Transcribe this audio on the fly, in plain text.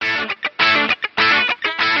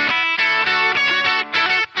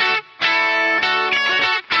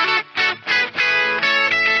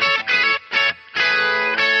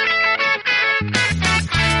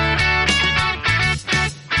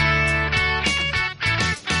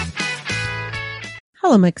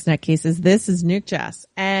Hello, Mixed Nutcases. This is Nuke Jess,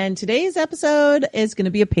 and today's episode is going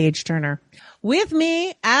to be a page turner. With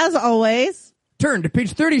me, as always, turn to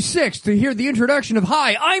page 36 to hear the introduction of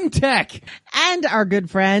Hi, I'm Tech, and our good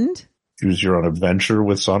friend. Choose your own adventure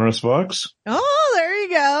with Sonorous Vox. Oh, there you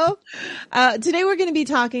go. Today we're going to be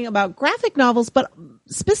talking about graphic novels, but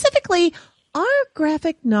specifically, are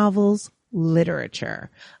graphic novels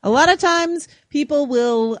literature? A lot of times people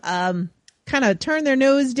will kind of turn their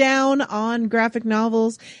nose down on graphic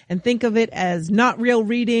novels and think of it as not real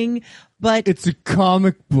reading, but it's a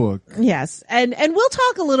comic book. Yes. And we'll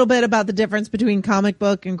talk a little bit about the difference between comic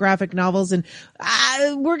book and graphic novels. And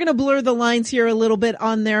we're going to blur the lines here a little bit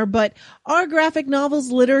on there, but are graphic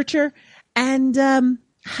novels literature, and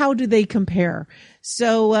how do they compare?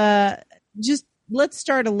 So just let's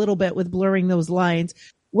start a little bit with blurring those lines.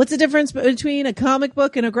 What's the difference between a comic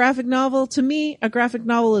book and a graphic novel? To me, a graphic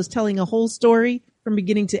novel is telling a whole story from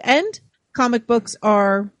beginning to end. Comic books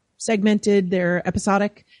are segmented, they're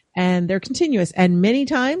episodic, and they're continuous. And many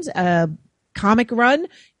times a comic run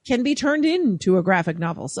can be turned into a graphic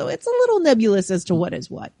novel. So it's a little nebulous as to what is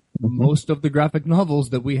what. Most of the graphic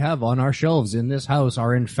novels that we have on our shelves in this house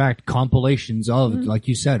are in fact compilations of, like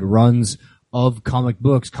you said, runs of comic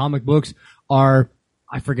books. Comic books are,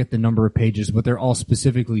 I forget the number of pages, but they're all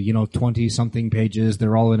specifically, 20 something pages.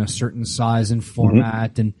 They're all in a certain size and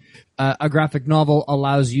format. And a graphic novel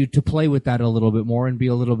allows you to play with that a little bit more and be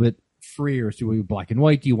a little bit freer. So, black and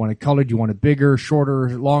white? Do you want it colored? Do you want it bigger, shorter,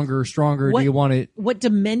 longer, stronger? Do you want it? What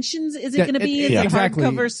dimensions is it going to be? Is it exactly.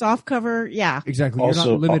 Hardcover, softcover? Yeah. Exactly. Also,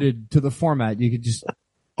 you're not limited to the format. You could just.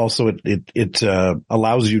 Also, it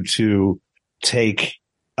allows you to take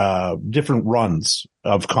different runs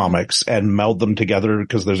of comics and meld them together,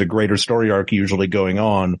 because there's a greater story arc usually going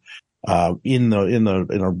on in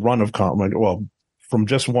a run of comic. Well, from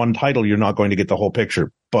just one title, you're not going to get the whole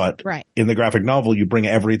picture, but right. In the graphic novel, you bring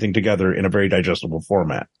everything together in a very digestible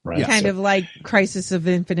format, right? Yeah. Kind of like Crisis of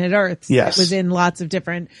Infinite Earths. Yes. It was in lots of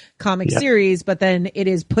different comic series, but then it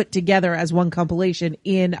is put together as one compilation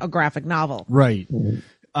in a graphic novel. Right.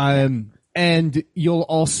 And you'll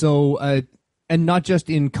also, and not just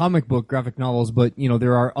in comic book graphic novels, but,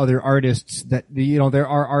 there are other artists that, there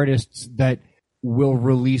are artists that will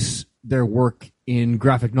release their work in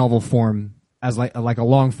graphic novel form as like a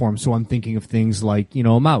long form. So I'm thinking of things like,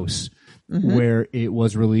 Mouse, where it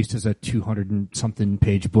was released as a 200 and something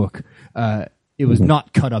page book. It was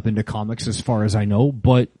not cut up into comics as far as I know,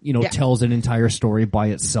 but, tells an entire story by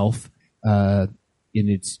itself, in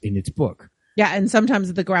its book. Yeah, and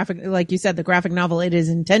sometimes the graphic, like you said, the graphic novel, it is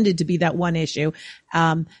intended to be that one issue.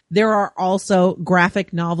 There are also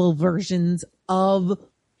graphic novel versions of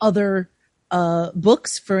other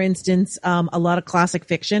books. For instance, a lot of classic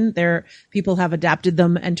fiction, people have adapted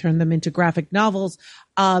them and turned them into graphic novels.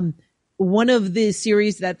 One of the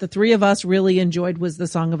series that the three of us really enjoyed was the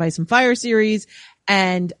Song of Ice and Fire series.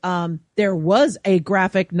 And there was a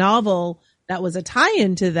graphic novel that was a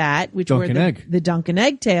tie-in to that, which were the Dunk and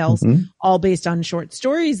Egg tales, all based on short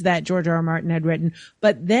stories that George R. R. Martin had written.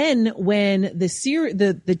 But then when the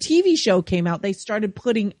TV show came out, they started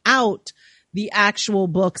putting out the actual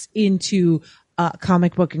books into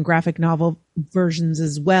comic book and graphic novel versions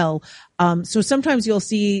as well. So sometimes you'll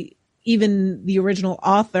see even the original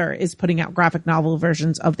author is putting out graphic novel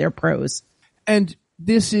versions of their prose. And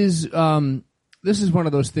this is one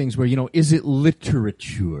of those things where, is it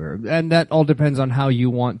literature? And that all depends on how you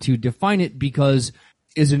want to define it, because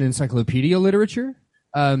is it encyclopedia literature?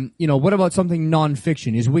 What about something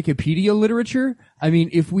nonfiction? Is Wikipedia literature? I mean,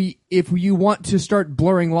 if you want to start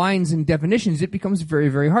blurring lines and definitions, it becomes very,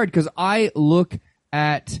 very hard, because I look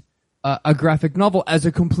at a graphic novel as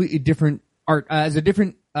a completely different art, as a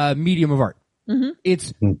different medium of art.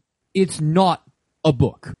 It's not a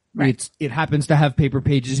book. Right. It happens to have paper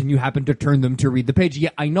pages, and you happen to turn them to read the page. Yeah,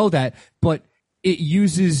 I know that, but it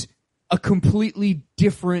uses a completely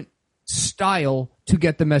different style to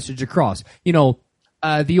get the message across.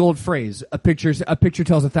 The old phrase, a picture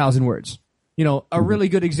tells 1,000 words. A really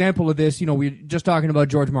good example of this, we're just talking about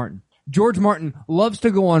George Martin. George Martin loves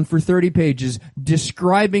to go on for 30 pages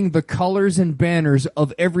describing the colors and banners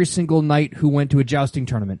of every single knight who went to a jousting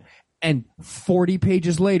tournament. And 40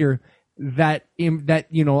 pages later,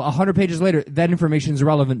 100 pages later, that information is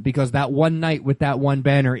relevant, because that one knight with that one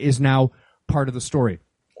banner is now part of the story.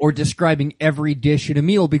 Or describing every dish in a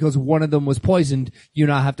meal, because one of them was poisoned, you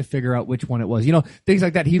now have to figure out which one it was. Things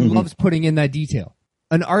like that. He loves putting in that detail.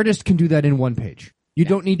 An artist can do that in one page. You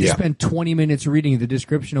don't need to spend 20 minutes reading the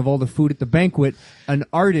description of all the food at the banquet. An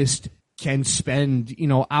artist can spend,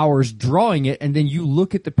 hours drawing it, and then you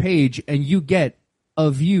look at the page and you get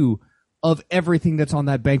a view of everything that's on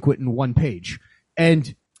that banquet in one page.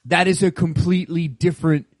 And that is a completely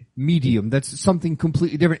different medium. That's something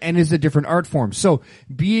completely different and is a different art form. So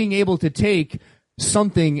being able to take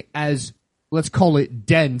something as, let's call it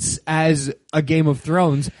dense as a Game of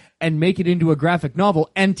Thrones and make it into a graphic novel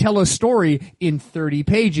and tell a story in 30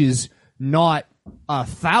 pages, not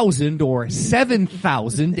 1,000 or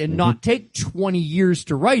 7,000, and not take 20 years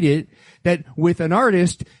to write it, that with an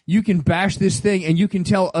artist, you can bash this thing and you can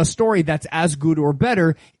tell a story that's as good or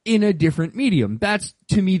better in a different medium. That's,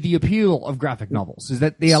 to me, the appeal of graphic novels, is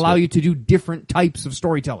that they allow you to do different types of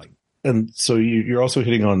storytelling. And so you're also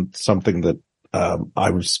hitting on something that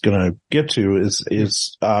I was going to get to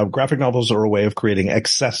is graphic novels are a way of creating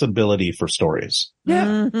accessibility for stories. Yeah.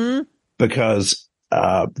 Mm-hmm. Because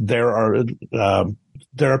there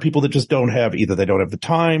are people that just don't have, either they don't have the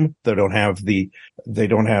time, they don't have the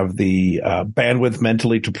bandwidth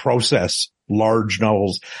mentally to process large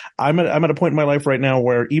novels. I'm at a point in my life right now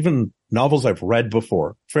where even novels I've read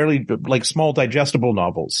before, fairly like small digestible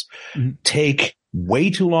novels, take way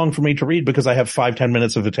too long for me to read because I have 5-10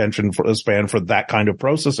 minutes of attention for a span for that kind of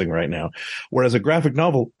processing right now. Whereas a graphic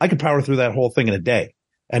novel, I could power through that whole thing in a day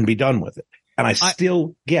and be done with it. And I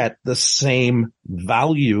still get the same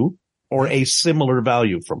value or a similar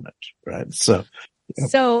value from it, right? So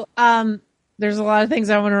there's a lot of things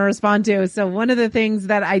I want to respond to. So one of the things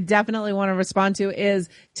that I definitely want to respond to is,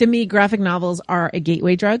 to me, graphic novels are a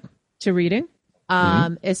gateway drug to reading,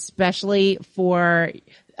 especially for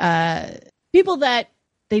people that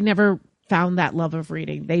they never found that love of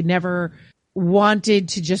reading. They never wanted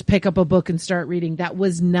to just pick up a book and start reading. That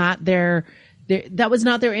was not their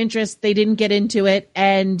interest. They didn't get into it.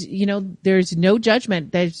 And, there's no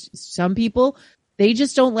judgment. There's some people, they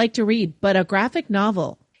just don't like to read. But a graphic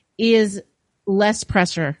novel is less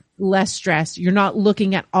pressure, less stress. You're not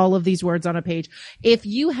looking at all of these words on a page. If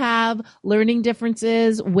you have learning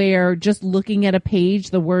differences where just looking at a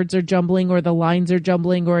page, the words are jumbling or the lines are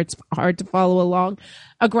jumbling or it's hard to follow along,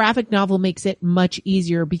 a graphic novel makes it much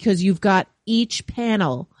easier because you've got each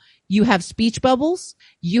panel. You have speech bubbles,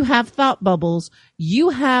 you have thought bubbles, you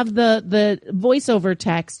have the voiceover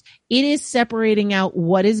text. It is separating out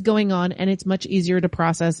what is going on, and it's much easier to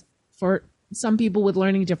process for some people with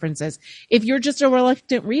learning differences. If you're just a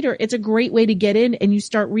reluctant reader, it's a great way to get in and you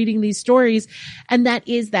start reading these stories, and that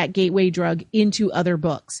is that gateway drug into other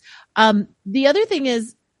books. The other thing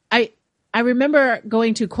is, I remember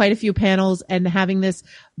going to quite a few panels and having this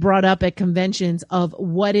brought up at conventions of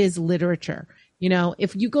what is literature.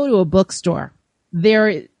 If you go to a bookstore,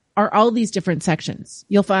 there are all these different sections.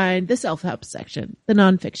 You'll find the self-help section, the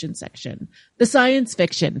nonfiction section, the science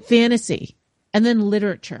fiction, fantasy, and then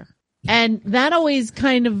literature. And that always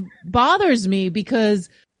kind of bothers me because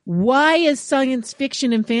why is science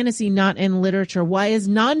fiction and fantasy not in literature? Why is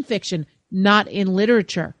nonfiction not in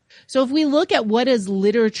literature? So if we look at what is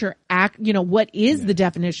literature, what is the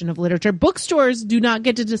definition of literature? Bookstores do not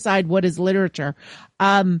get to decide what is literature.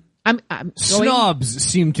 Snobs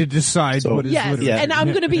seem to decide what is literature. Yes, and I'm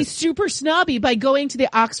going to be super snobby by going to the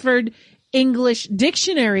Oxford English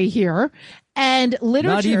Dictionary here. And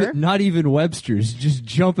literature, not even Webster's, just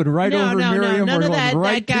jumping right over Merriam-Webster, none of that.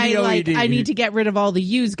 right That guy, to the OED. I need to get rid of all the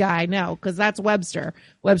U's guy. No, because that's Webster.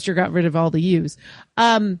 Webster got rid of all the U's.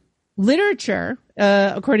 Literature,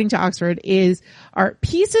 according to Oxford, are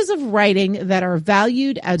pieces of writing that are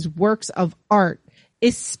valued as works of art,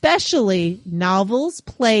 especially novels,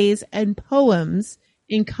 plays, and poems,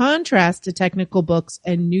 in contrast to technical books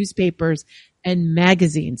and newspapers and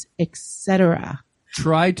magazines, etc.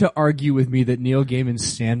 Try to argue with me that Neil Gaiman's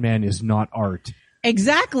Sandman is not art.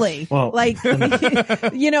 Exactly. Well, when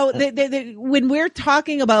we're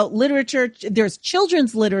talking about literature, there's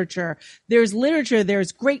children's literature, there's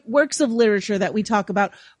great works of literature that we talk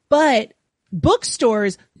about, but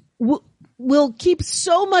bookstores will keep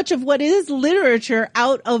so much of what is literature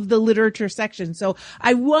out of the literature section. So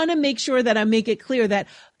I want to make sure that I make it clear that,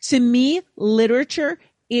 to me, literature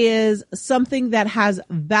is something that has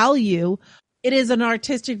value. It is an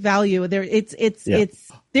artistic value. There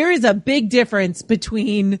is a big difference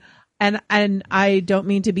between, and I don't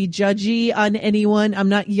mean to be judgy on anyone. I'm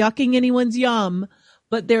not yucking anyone's yum,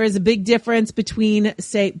 but there is a big difference between,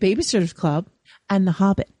 say, Babysitter's Club and The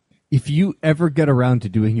Hobbit. If you ever get around to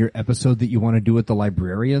doing your episode that you want to do with the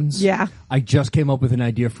librarians, I just came up with an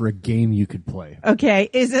idea for a game you could play.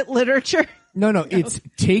 Okay. Is it literature? No. It's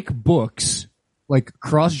take books, like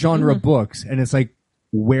cross-genre books, and it's like,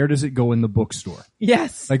 where does it go in the bookstore?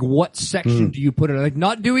 Yes. Like, what section do you put it in? Like,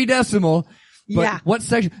 not Dewey Decimal, but what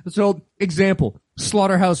section? So, example,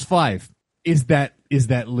 Slaughterhouse-Five. Is that Is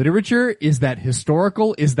that literature? Is that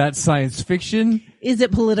historical? Is that science fiction? Is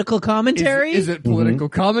it political commentary? Is it political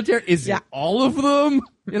commentary? Is it all of them?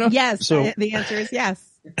 You know? Yes. So- the answer is yes.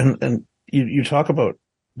 And you talk about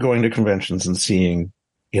going to conventions and seeing,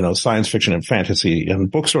 science fiction and fantasy and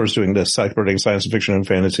bookstores doing this, separating science fiction and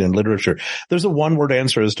fantasy and literature. There's a one-word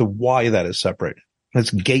answer as to why that is separate.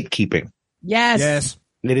 It's gatekeeping. Yes.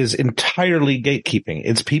 It is entirely gatekeeping.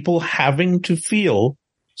 It's people having to feel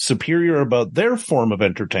superior about their form of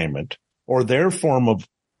entertainment or their form of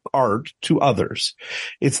art to others.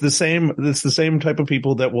 It's the same type of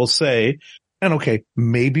people that will say, and okay,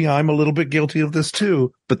 maybe I'm a little bit guilty of this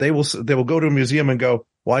too, but they will go to a museum and go,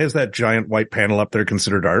 why is that giant white panel up there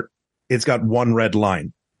considered art? It's got one red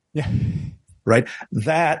line. Yeah. Right?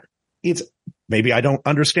 Maybe I don't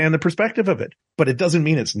understand the perspective of it, but it doesn't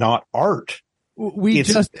mean it's not art. We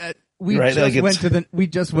just went to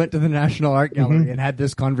the National Art Gallery and had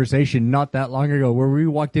this conversation not that long ago where we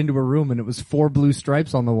walked into a room and it was 4 blue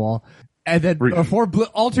stripes on the wall and then 4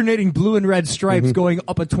 alternating blue and red stripes going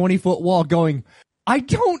up a 20-foot wall going, I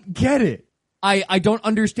don't get it. I don't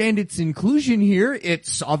understand its inclusion here.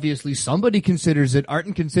 It's obviously somebody considers it art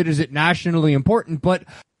and considers it nationally important, but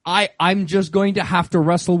I'm just going to have to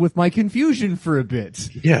wrestle with my confusion for a bit.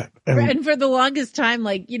 Yeah. And for the longest time,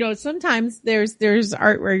 sometimes there's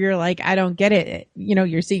art where you're like, I don't get it.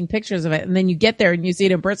 You're seeing pictures of it and then you get there and you see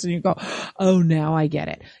it in person and you go, oh, now I get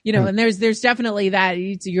it. And there's definitely that.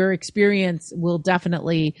 Your experience will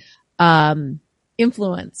definitely,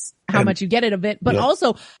 influence how much you get it a bit. But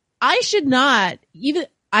also, I should not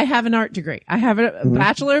I have an art degree. I have a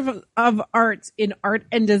Bachelor of Arts in Art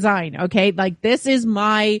and Design. Okay. This is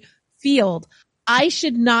my field. I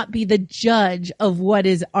should not be the judge of what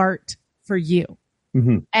is art for you.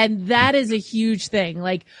 Mm-hmm. And that is a huge thing.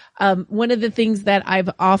 One of the things that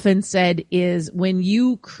I've often said is when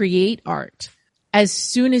you create art, as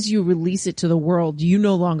soon as you release it to the world, you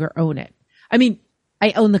no longer own it. I mean,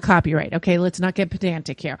 I own the copyright. Okay. Let's not get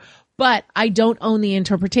pedantic here. But I don't own the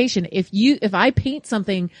interpretation. If I paint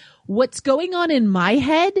something, what's going on in my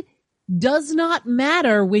head does not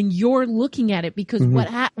matter when you're looking at it because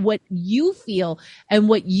what you feel and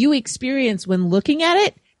what you experience when looking at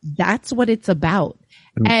it, that's what it's about.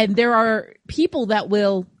 And there are people that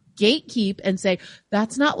will gatekeep and say,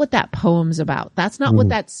 that's not what that poem's about. That's not what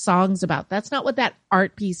that song's about. That's not what that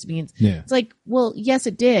art piece means. Yeah. It's like, well, yes,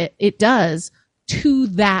 it does to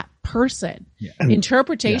that person. Yeah.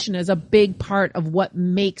 Interpretation is a big part of what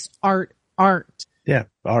makes art. Yeah.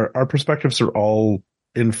 Our perspectives are all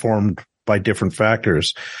informed by different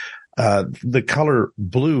factors. The color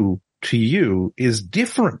blue to you is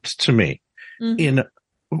different to me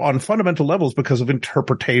on fundamental levels because of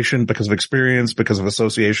interpretation, because of experience, because of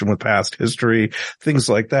association with past history, things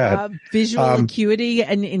like that. Visual acuity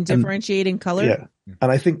and in differentiating color. Yeah. And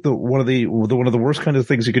I think one of the worst kind of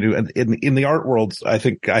things you could do, and in the art world, I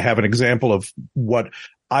think I have an example of what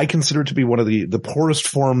I consider to be one of the poorest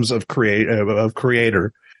forms of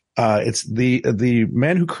creator. It's the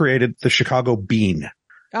man who created the Chicago Bean.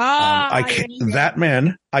 That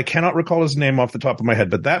man, I cannot recall his name off the top of my head,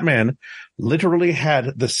 but that man literally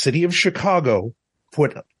had the city of Chicago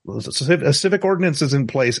put civic ordinances in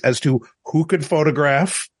place as to who could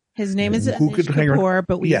photograph. His name is Kapoor,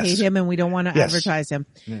 but we hate him and we don't want to advertise him.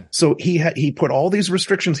 Yeah. So he put all these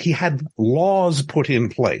restrictions. He had laws put in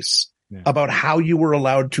place about how you were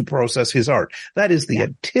allowed to process his art. That is the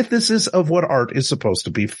antithesis of what art is supposed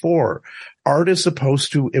to be for. Art is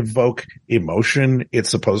supposed to evoke emotion. It's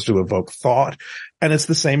supposed to evoke thought. And it's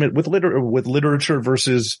the same with literature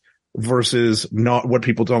versus not what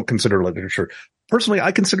people don't consider literature. Personally,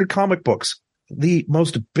 I consider comic books the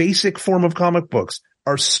most basic form of comic books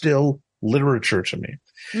are still literature to me.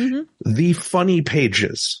 Mm-hmm. The funny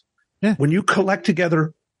pages, when you collect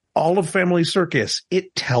together all of Family Circus,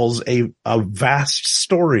 it tells a vast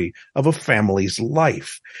story of a family's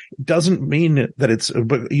life. It doesn't mean that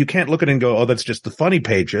but you can't look at it and go, oh, that's just the funny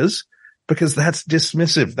pages, because that's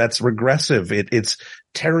dismissive. That's regressive. It's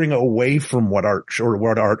tearing away from what art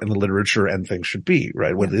and literature and things should be,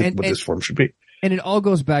 right? What this form should be. And it all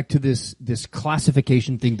goes back to this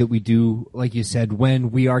classification thing that we do, like you said, when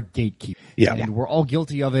we are gatekeepers. Yeah. And we're all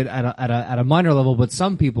guilty of it at a minor level, but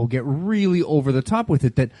some people get really over the top with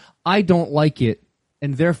it that I don't like it,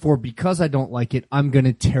 and therefore because I don't like it, I'm going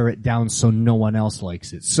to tear it down so no one else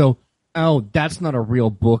likes it. So, that's not a real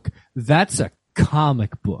book. That's a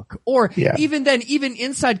comic book. Or even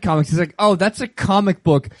inside comics, it's like, that's a comic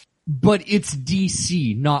book. But it's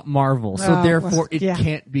DC, not Marvel. So therefore it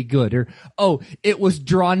can't be good. Or, it was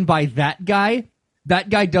drawn by that guy. that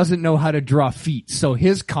guy doesn't know how to draw feet, so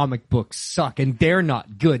his comic books suck and they're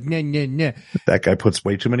not good. Nah, nah, nah. That guy puts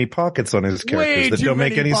way too many pockets on his characters that don't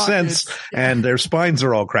make any sense, and their spines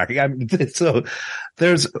are all cracking. I mean, so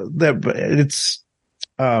there's that. It's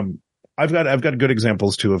I've got good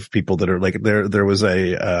examples too of people that are like there was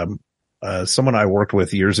someone I worked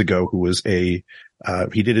with years ago who was he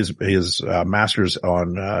did his master's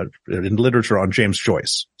in literature on James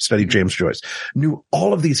Joyce, studied James Joyce, knew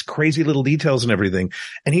all of these crazy little details and everything.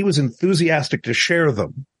 And he was enthusiastic to share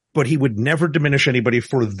them, but he would never diminish anybody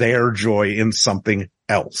for their joy in something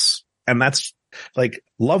else. And that's like,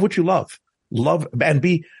 love what you love and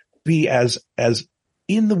be as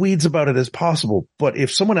in the weeds about it as possible. But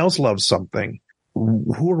if someone else loves something,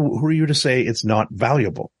 who are you to say it's not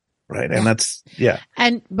valuable? Right. And that's, yeah.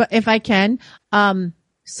 But if I can,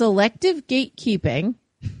 selective gatekeeping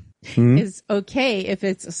is okay if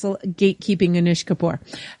it's gatekeeping Anish Kapoor.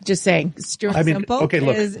 Just saying. Stuart Semple. Okay,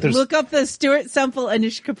 look up the Stuart Semple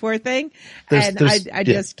Anish Kapoor thing. I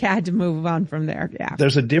just had to move on from there. Yeah.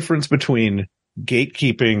 There's a difference between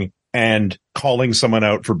gatekeeping and calling someone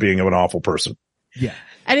out for being an awful person. Yeah.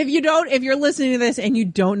 And if you're listening to this and you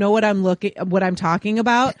don't know what I'm talking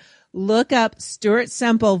about, look up Stuart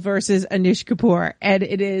Semple versus Anish Kapoor, and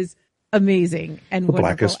it is amazing and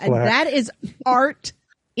wonderful. And that is art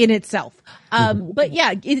in itself. But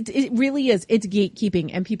yeah, it really is. It's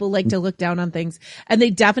gatekeeping, and people like to look down on things, and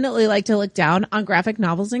they definitely like to look down on graphic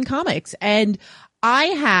novels and comics. And I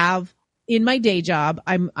have, in my day job,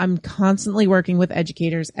 I'm constantly working with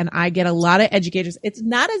educators, and I get a lot of educators. It's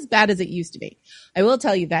not as bad as it used to be. I will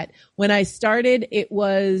tell you that when I started,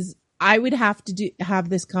 I would have to have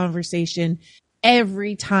this conversation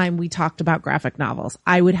every time we talked about graphic novels.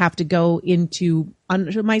 I would have to go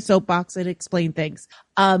under my soapbox and explain things.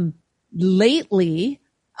 Lately,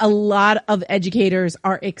 a lot of educators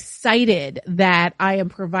are excited that I am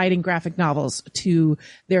providing graphic novels to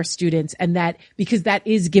their students, and because that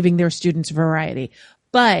is giving their students variety.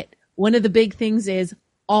 But one of the big things is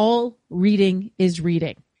all reading is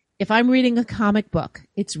reading. If I'm reading a comic book,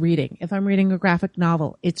 it's reading. If I'm reading a graphic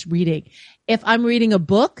novel, it's reading. If I'm reading a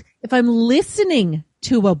book, if I'm listening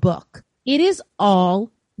to a book, it is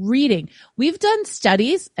all reading. We've done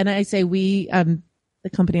studies, and I say we, the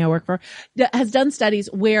company I work for, has done studies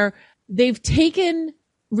where they've taken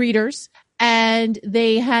readers and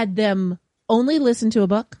they had them only listen to a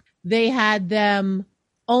book. They had them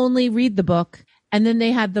only read the book, and then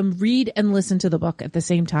they had them read and listen to the book at the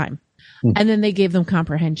same time. And then they gave them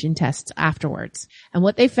comprehension tests afterwards. And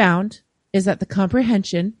what they found is that the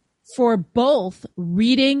comprehension for both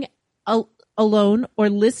reading alone or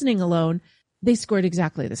listening alone, they scored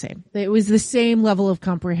exactly the same. It was the same level of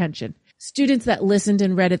comprehension. Students that listened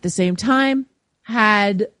and read at the same time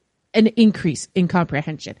had an increase in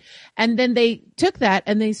comprehension. And then they took that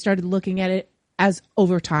and they started looking at it as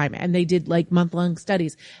over time, and they did like month-long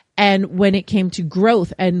studies. And when it came to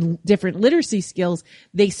growth and different literacy skills,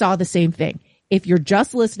 they saw the same thing. If you're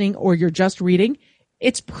just listening or you're just reading,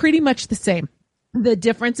 it's pretty much the same. The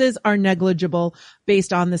differences are negligible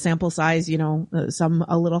based on the sample size, some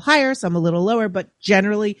a little higher, some a little lower, but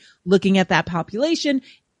generally looking at that population,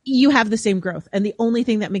 you have the same growth. And the only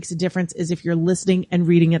thing that makes a difference is if you're listening and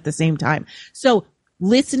reading at the same time. So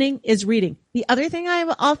listening is reading. The other thing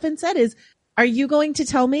I've often said is, are you going to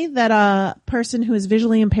tell me that a person who is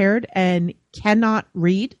visually impaired and cannot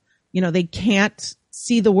read, they can't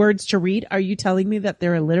see the words to read, are you telling me that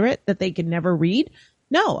they're illiterate, that they can never read?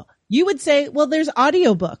 No. You would say, well, there's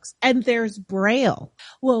audiobooks and there's Braille.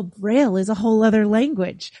 Well, Braille is a whole other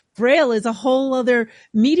language. Braille is a whole other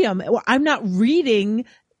medium. I'm not reading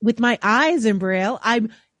with my eyes in Braille.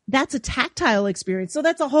 That's a tactile experience. So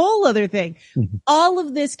that's a whole other thing. Mm-hmm. All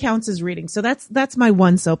of this counts as reading. So that's my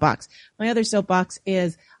one soapbox. My other soapbox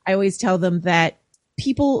is I always tell them that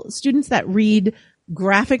students that read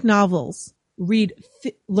graphic novels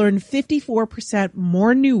learn 54%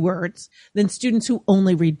 more new words than students who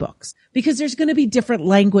only read books, because there's going to be different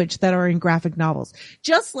language that are in graphic novels.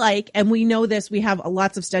 Just like, and we know this, we have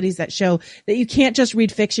lots of studies that show that you can't just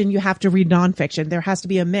read fiction, you have to read nonfiction. There has to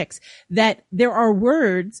be a mix, that there are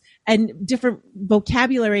words and different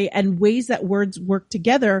vocabulary and ways that words work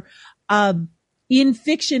together, in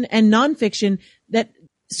fiction and nonfiction, that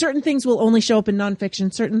certain things will only show up in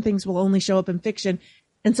nonfiction, certain things will only show up in fiction.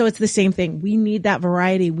 And so it's the same thing. We need that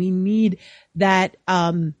variety. We need that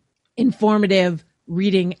informative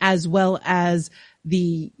reading, as well as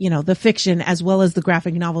the fiction, as well as the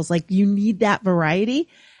graphic novels. Like, you need that variety.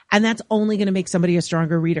 And that's only going to make somebody a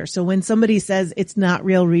stronger reader. So when somebody says it's not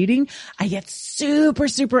real reading, I get super,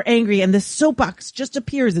 super angry, and this soapbox just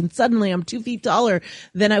appears, and suddenly I'm 2 feet taller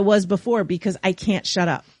than I was before because I can't shut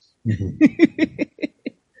up.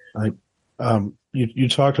 You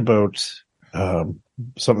talked about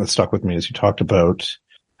something that stuck with me is you talked about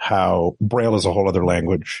how Braille is a whole other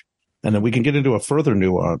language. And then we can get into a further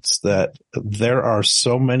nuance that there are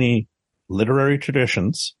so many literary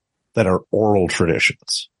traditions that are oral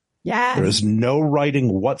traditions. Yeah. There is no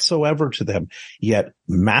writing whatsoever to them, yet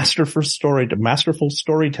masterful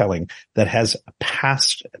storytelling that has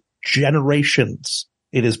passed generations.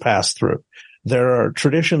 It is passed through. There are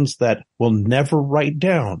traditions that will never write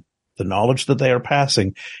down the knowledge that they are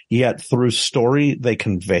passing, yet through story, they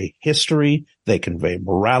convey history, they convey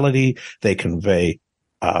morality, they convey,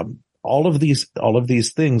 all of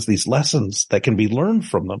these things, these lessons that can be learned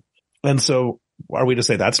from them. And so are we to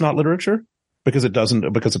say that's not literature? Because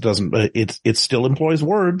it still employs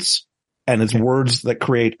words, and it's words that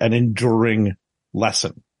create an enduring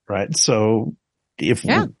lesson, right? So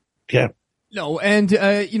No, and,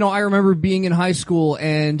 I remember being in high school,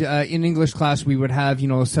 and in English class we would have,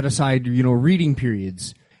 set aside, reading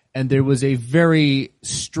periods. And there was a very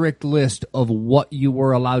strict list of what you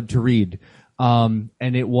were allowed to read. And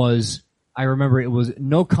I remember it was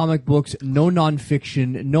no comic books, no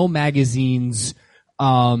nonfiction, no magazines,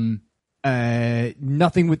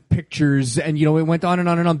 nothing with pictures, and it went on and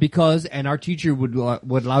on and on because, and our teacher would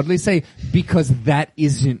loudly say, because that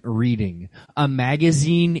isn't reading. A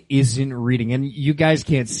magazine isn't reading. And you guys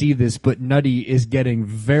can't see this, but Nutty is getting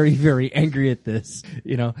very, very angry at this,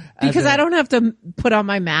 because I don't have to put on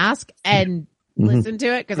my mask and listen to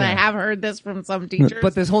it, because I have heard this from some teachers.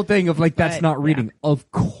 But this whole thing of that's not reading. Yeah. Of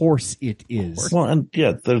course it is. Well, and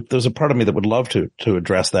there's a part of me that would love to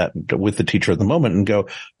address that with the teacher at the moment and go,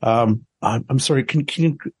 I'm sorry, can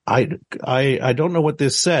you, I don't know what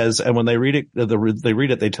this says. And when they read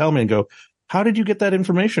it, they tell me and go, how did you get that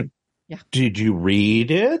information? Yeah. Did you read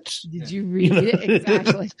it? Did you read it?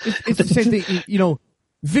 Exactly. It's the same thing,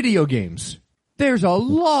 video games. There's a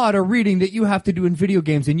lot of reading that you have to do in video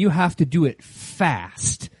games, and you have to do it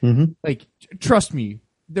fast. Mm-hmm. Like, trust me,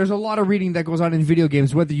 there's a lot of reading that goes on in video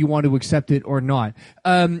games, whether you want to accept it or not.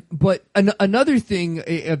 But another thing,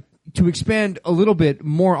 to expand a little bit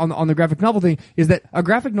more on the graphic novel thing, is that a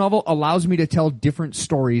graphic novel allows me to tell different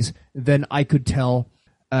stories than I could tell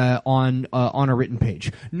on a written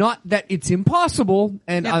page. Not that it's impossible,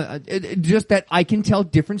 and just that I can tell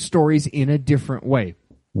different stories in a different way.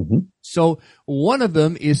 Mm-hmm. So one of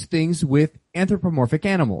them is things with anthropomorphic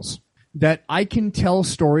animals. That I can tell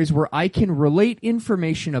stories where I can relate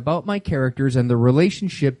information about my characters and the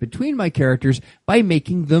relationship between my characters by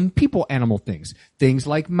making them people-animal things. Things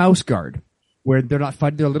like Mouse Guard, where they're not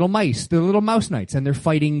fighting, they're little mice, they're little mouse knights, and they're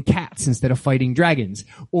fighting cats instead of fighting dragons.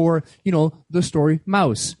 Or, the story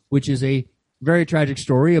Mouse, which is a very tragic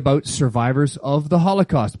story about survivors of the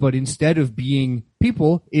Holocaust, but instead of being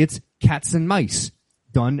people, it's cats and mice.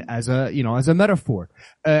 Done as a metaphor.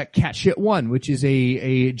 Cat Shit 1, which is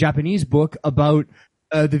a Japanese book about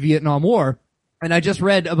the Vietnam War. And I just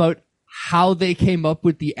read about how they came up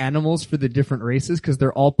with the animals for the different races, because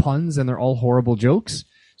they're all puns and they're all horrible jokes.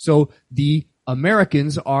 So the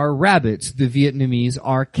Americans are rabbits, the Vietnamese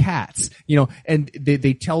are cats, and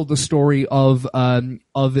they tell the story of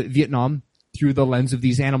Vietnam through the lens of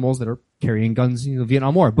these animals that are carrying guns in the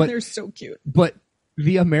Vietnam War. But they're so cute. But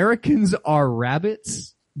the Americans are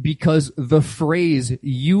rabbits because the phrase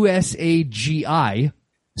USAGI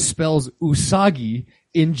spells Usagi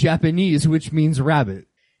in Japanese, which means rabbit.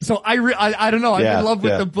 So I don't know. I'm in love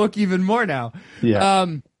with the book even more now. Yeah.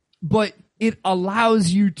 But it allows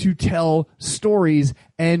you to tell stories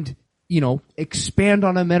and, expand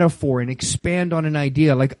on a metaphor and expand on an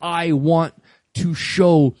idea. Like, I want to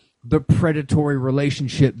show the predatory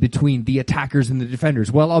relationship between the attackers and the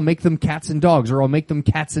defenders. Well, I'll make them cats and dogs, or I'll make them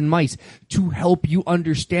cats and mice to help you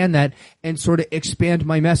understand that and sort of expand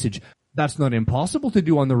my message. That's not impossible to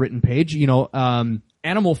do on the written page.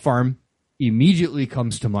 Animal Farm immediately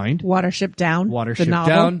comes to mind. Watership Down. Watership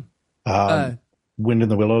Down. Wind in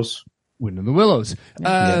the Willows. Wind in the Willows.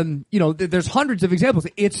 There's hundreds of examples.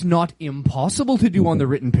 It's not impossible to do on the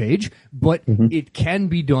written page, but it can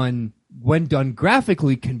be done. When done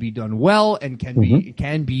graphically, can be done well and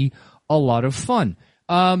can be a lot of fun.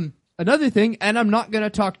 Another thing, and I'm not going to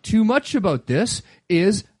talk too much about this,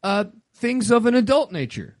 is things of an adult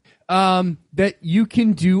nature. That you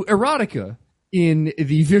can do erotica in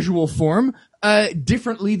the visual form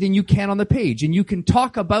differently than you can on the page, and you can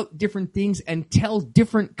talk about different things and tell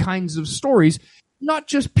different kinds of stories, not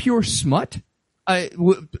just pure smut,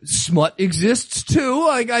 Smut exists too.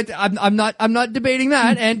 I'm not debating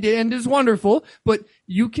that, and is wonderful. But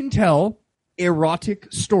you can tell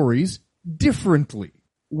erotic stories differently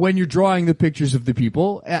when you're drawing the pictures of the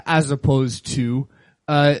people as opposed to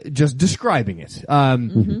just describing it.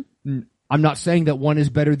 I'm not saying that one is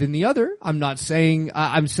better than the other. I'm saying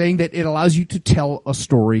that it allows you to tell a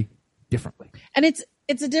story differently. And it's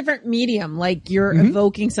a different medium. Like you're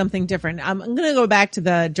evoking something different. I'm going to go back to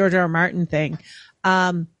the George R. R. Martin thing.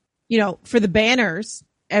 For the banners,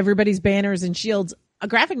 everybody's banners and shields, a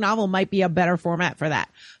graphic novel might be a better format for that.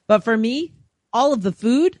 But for me, all of the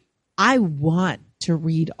food, I want to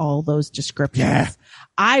read all those descriptions. Yeah.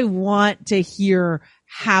 I want to hear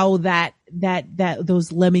how that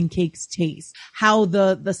those lemon cakes taste, how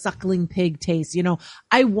the suckling pig tastes.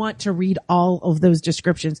 I want to read all of those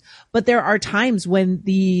descriptions, but there are times when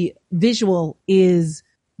the visual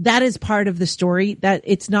that is part of the story, that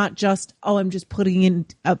it's not just, I'm just putting in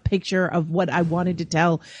a picture of what I wanted to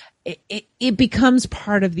tell. It becomes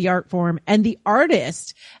part of the art form, and the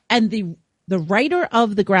artist and the writer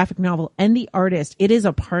of the graphic novel and the artist, it is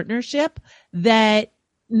a partnership that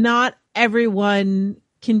not everyone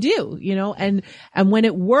can do, and when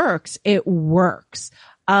it works, it works.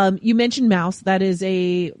 You mentioned Mouse. That is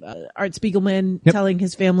Art Spiegelman telling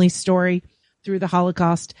his family's story through the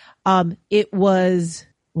Holocaust. It was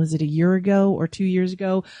it a year ago or 2 years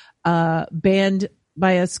ago, banned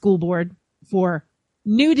by a school board for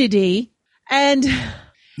nudity. And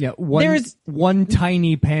yeah, one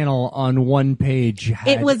tiny panel on one page.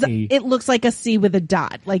 It looks like a C with a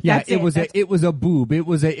dot. Like, yeah, it was a boob. It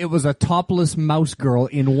was a topless mouse girl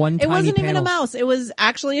in one tiny panel. It wasn't even a mouse. It was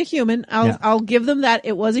actually a human. I'll give them that.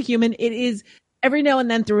 It was a human. It is every now and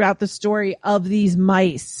then throughout the story of these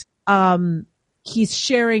mice. He's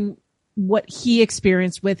sharing what he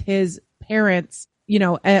experienced with his parents,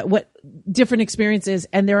 what different experiences.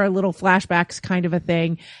 And there are little flashbacks kind of a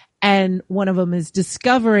thing. And one of them is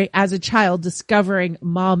discovering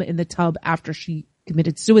mom in the tub after she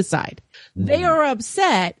committed suicide. They are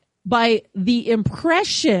upset by the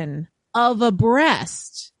impression of a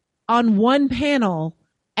breast on one panel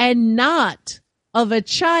and not of a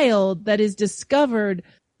child that is discovered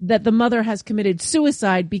that the mother has committed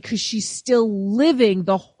suicide because she's still living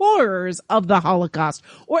the horrors of the Holocaust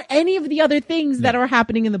or any of the other things that are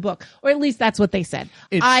happening in the book. Or at least that's what they said.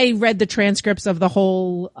 I read the transcripts of the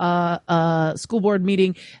whole school board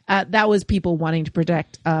meeting. That was people wanting to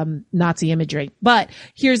protect Nazi imagery. But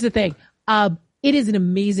here's the thing. It is an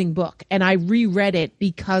amazing book, and I reread it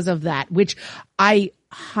because of that, which I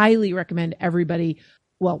highly recommend everybody.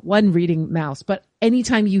 Well, one, reading Mouse, but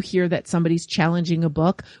anytime you hear that somebody's challenging a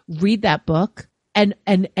book, read that book and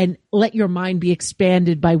let your mind be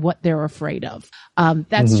expanded by what they're afraid of.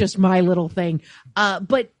 That's just my little thing.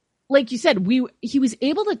 But like you said, he was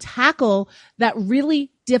able to tackle that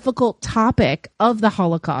really difficult topic of the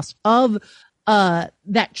Holocaust, of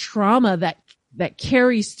that trauma that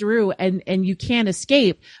carries through and you can't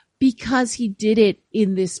escape, because he did it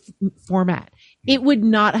in this format. It would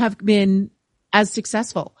not have been as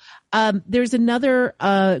successful. There's another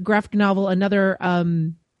graphic novel, another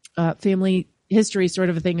family history sort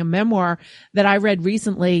of a thing, a memoir that I read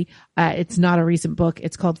recently. It's not a recent book.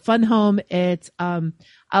 It's called Fun Home. It's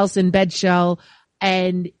Alison Bedshell,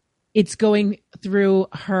 and it's going through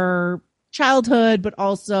her childhood, but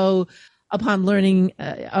also upon learning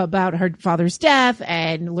about her father's death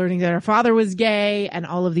and learning that her father was gay and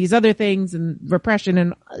all of these other things and repression,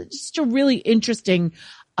 and just a really interesting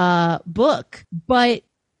book. But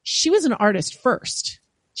she was an artist first.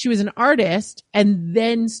 She was an artist and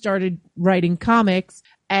then started writing comics,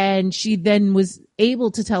 and she then was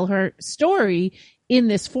able to tell her story in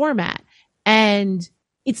this format. And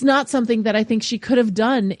it's not something that I think she could have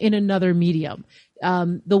done in another medium.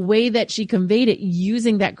 The way that she conveyed it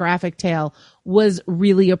using that graphic tale was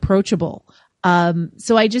really approachable.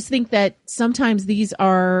 So I just think that sometimes these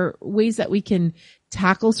are ways that we can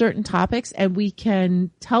tackle certain topics, and we can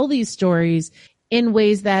tell these stories in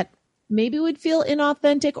ways that maybe would feel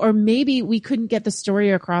inauthentic, or maybe we couldn't get the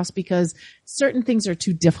story across because certain things are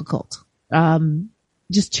too difficult,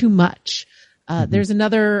 just too much. There's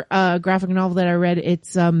another graphic novel that I read.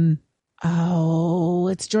 It's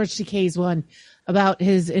it's George Takei's one about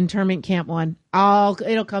his internment camp one.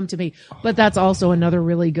 It'll come to me, but that's also another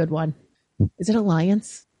really good one. Is it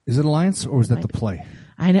Alliance? Is it Alliance, or is that the play?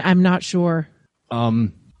 I'm not sure.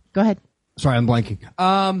 Go ahead. Sorry, I'm blanking.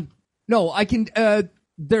 No, I can.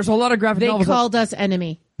 There's a lot of graphic novels. They called us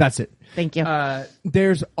enemy. That's it. Thank you.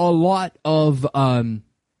 There's a lot of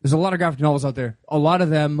graphic novels out there. A lot of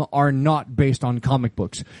them are not based on comic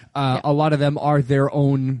books. A lot of them are their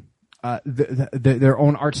own their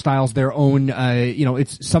own art styles, their own,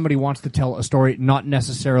 it's somebody wants to tell a story, not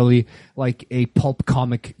necessarily like a pulp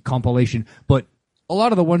comic compilation, but a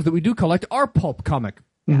lot of the ones that we do collect are pulp comic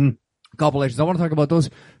compilations. I want to talk about those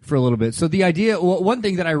for a little bit. So the idea, one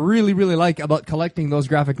thing that I really, really like about collecting those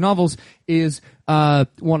graphic novels is,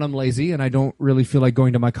 one, I'm lazy and I don't really feel like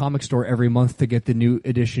going to my comic store every month to get the new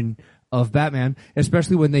edition of Batman,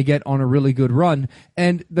 especially when they get on a really good run.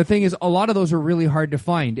 And the thing is, a lot of those are really hard to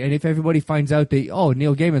find. And if everybody finds out that,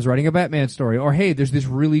 Neil Gaiman's writing a Batman story, or hey, there's this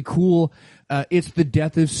really cool, it's the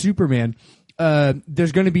death of Superman,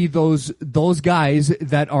 there's going to be those guys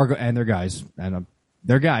that are, and they're guys, and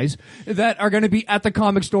they're guys that are going to be at the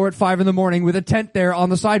comic store at 5 a.m. with a tent there on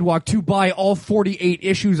the sidewalk to buy all 48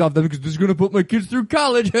 issues of them because this is going to put my kids through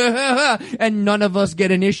college. And none of us get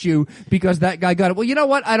an issue because that guy got it. Well, you know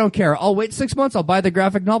what? I don't care. I'll wait 6 months. I'll buy the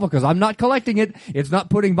graphic novel because I'm not collecting it. It's not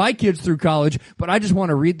putting my kids through college, but I just want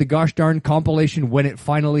to read the gosh darn compilation when it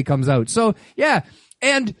finally comes out. So yeah.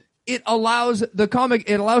 And it allows the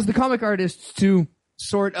comic artists to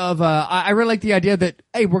sort of, I really like the idea that,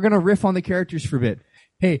 hey, we're going to riff on the characters for a bit.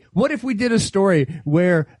 Hey, what if we did a story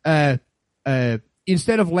where,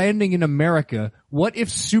 instead of landing in America, what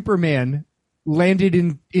if Superman landed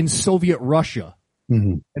in Soviet Russia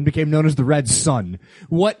and became known as the Red Sun?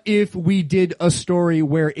 What if we did a story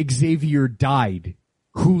where Xavier died?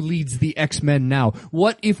 Who leads the X-Men now?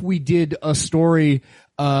 What if we did a story,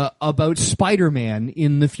 about Spider-Man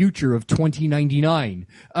in the future of 2099?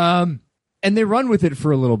 And they run with it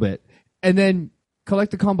for a little bit and then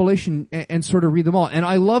collect the compilation and sort of read them all. And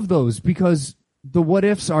I love those because the what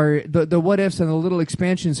ifs are the what ifs and the little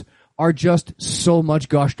expansions are just so much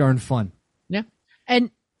gosh darn fun. Yeah.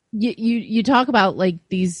 And you talk about like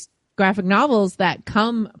these graphic novels that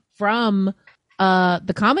come from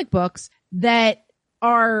the comic books that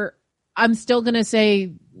are, I'm still going to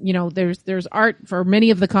say, there's art for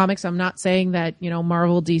many of the comics. I'm not saying that,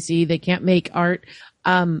 Marvel, DC, they can't make art.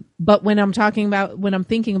 But when I'm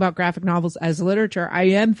thinking about graphic novels as literature, I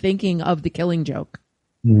am thinking of The Killing Joke.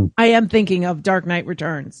 I am thinking of Dark Knight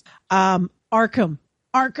Returns. Arkham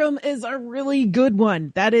is a really good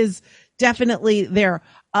one. That is definitely there.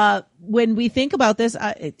 When we think about this,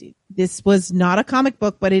 this was not a comic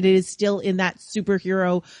book, but it is still in that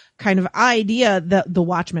superhero kind of idea. The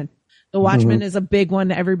Watchmen. The Watchmen is a big one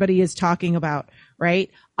that everybody is talking about,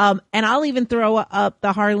 right? And I'll even throw up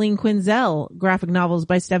the Harleen Quinzel graphic novels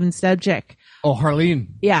by Steven Stebchik. Oh, Harleen.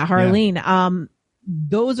 Yeah, Harleen. Yeah.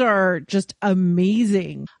 Those are just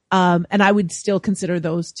amazing. And I would still consider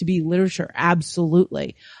those to be literature.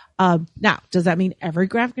 Absolutely. Now, does that mean every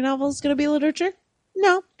graphic novel is going to be literature?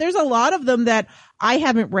 No, there's a lot of them that I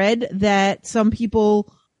haven't read that some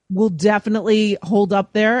people will definitely hold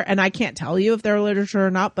up there. And I can't tell you if they're literature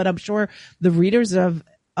or not, but I'm sure the readers of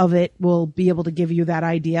it will be able to give you that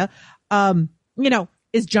idea.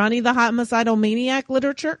 Is Johnny the Homicidal Maniac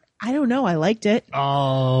literature? I don't know. I liked it.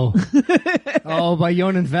 Oh, by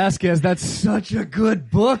Yonan Vasquez. That's such a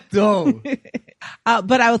good book though.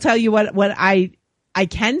 But I will tell you what I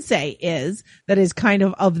can say is that is kind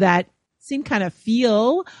of that same kind of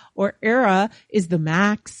feel or era is the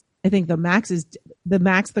Max. I think the Max,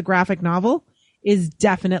 the graphic novel is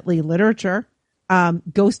definitely literature.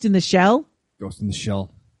 Ghost in the Shell.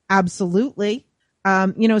 Absolutely.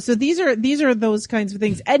 So these are those kinds of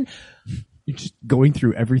things. And you're just going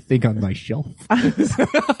through everything on my shelf.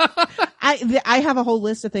 I have a whole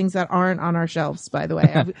list of things that aren't on our shelves, by the way. I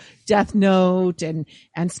have Death Note and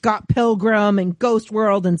Scott Pilgrim and Ghost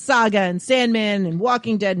World and Saga and Sandman and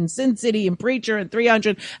Walking Dead and Sin City and Preacher and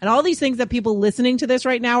 300 and all these things that people listening to this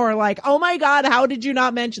right now are like, oh my God, how did you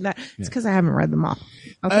not mention that? It's because I haven't read them all.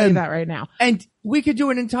 I'll tell you that right now. And we could do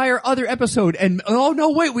an entire other episode and, oh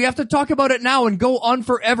no, wait, we have to talk about it now and go on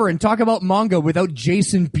forever and talk about manga without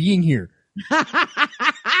Jason being here. We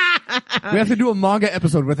have to do a manga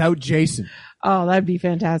episode without Jason. Oh, that'd be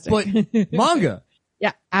fantastic. But manga.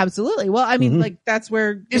 Yeah, absolutely. Well, I mean, like that's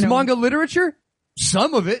where is manga literature?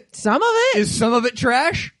 Some of it. Some of it. Is some of it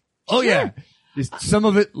trash? Oh yeah. Is some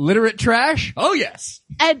of it literate trash? Oh yes.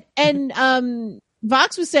 And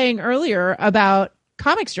Vox was saying earlier about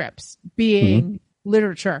comic strips being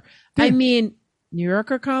literature. Yeah. I mean, New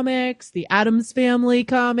Yorker comics, the Addams Family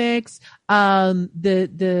comics,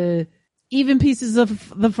 the even pieces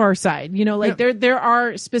of the Far Side, there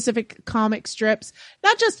are specific comic strips,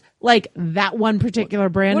 not just like that one particular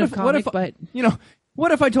brand of comic, but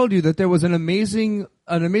what if I told you that there was an amazing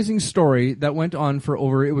story that went on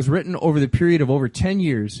it was written over the period of over 10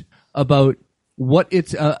 years about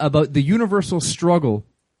about the universal struggle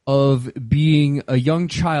of being a young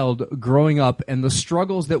child growing up and the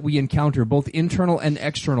struggles that we encounter, both internal and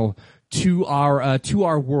external, to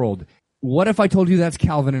our world. What if I told you that's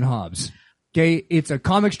Calvin and Hobbes? Okay, it's a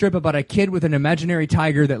comic strip about a kid with an imaginary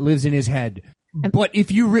tiger that lives in his head. But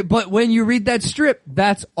when you read that strip,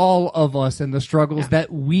 that's all of us and the struggles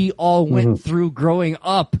that we all went through growing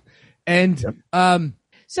up. And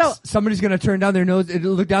so somebody's going to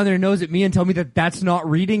look down their nose at me and tell me that that's not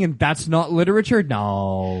reading and that's not literature.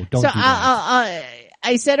 No, don't do that.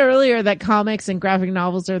 I said earlier that comics and graphic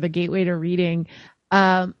novels are the gateway to reading.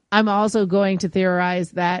 I'm also going to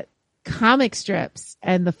theorize that comic strips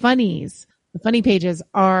and the funny pages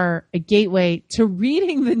are a gateway to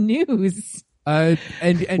reading the news.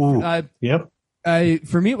 Yep.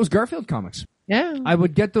 For me, it was Garfield comics. Yeah. I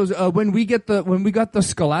would get those, when we got the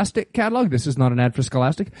Scholastic catalog, this is not an ad for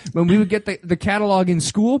Scholastic, when we would get the catalog in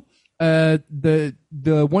school, the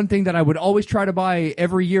one thing that I would always try to buy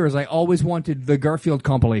every year is I always wanted the Garfield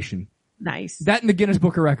compilation. Nice. That and the Guinness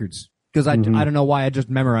Book of Records. Cause I don't know why I just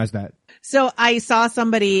memorized that. So I saw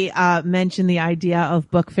somebody, mention the idea of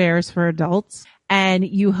book fairs for adults, and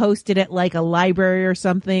you hosted it like a library or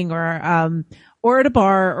something, or at a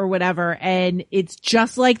bar or whatever. And it's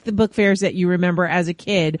just like the book fairs that you remember as a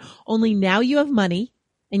kid, only now you have money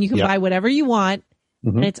and you can buy whatever you want.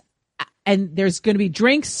 And there's going to be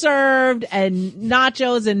drinks served and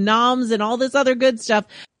nachos and noms and all this other good stuff,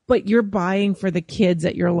 but you're buying for the kids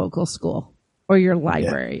at your local school or your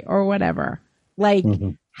library or whatever. Like,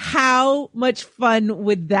 how much fun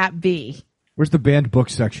would that be? Where's the banned book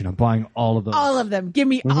section? I'm buying all of those. All of them. Give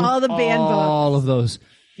me all the banned books. All of those.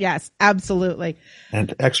 Yes, absolutely.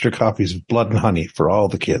 And extra copies of Blood and Honey for all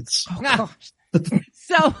the kids. Oh, gosh.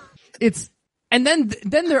 So and then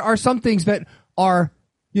there are some things that are,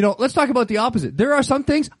 let's talk about the opposite. There are some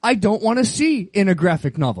things I don't want to see in a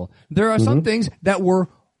graphic novel. There are some things that were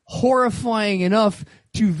horrifying enough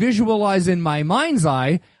to visualize in my mind's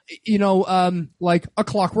eye, like A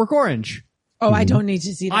Clockwork Orange. Oh, I don't need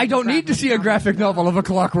to see that. I don't need to see a graphic novel of A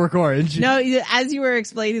Clockwork Orange. No, as you were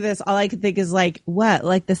explaining this, all I could think is like, what?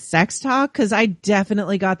 Like the sex talk? Cause I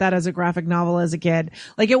definitely got that as a graphic novel as a kid.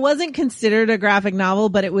 Like it wasn't considered a graphic novel,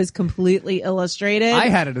 but it was completely illustrated. I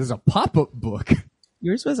had it as a pop-up book.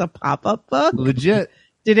 Yours was a pop-up book? Legit.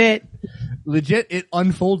 Did it? Legit, it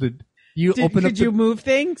unfolded. Could you move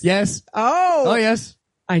things? Yes. Oh, yes.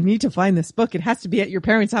 I need to find this book. It has to be at your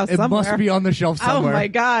parents' house somewhere. It must be on the shelf somewhere. Oh my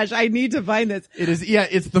gosh, I need to find this. It is,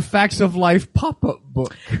 it's the Facts of Life pop-up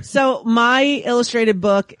book. So my illustrated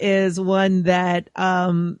book is one that,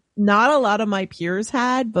 not a lot of my peers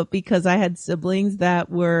had, but because I had siblings that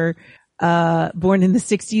were, born in the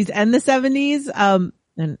 60s and the 70s,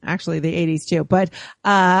 and actually the 80s too, but,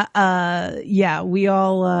 we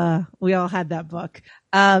all had that book.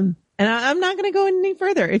 And I'm not going to go any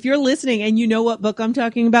further. If you're listening and you know what book I'm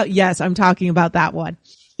talking about, yes, I'm talking about that one.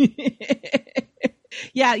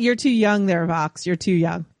 Yeah, you're too young there, Vox. You're too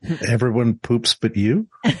young. Everyone poops but you?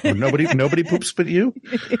 Or nobody poops but you?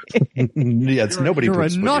 Yes, nobody you're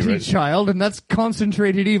poops but you. You're a naughty right? child, and that's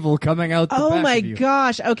concentrated evil coming out the back Oh my of you.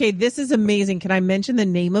 gosh. Okay, this is amazing. Can I mention the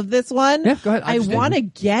name of this one? Yeah, go ahead. I want to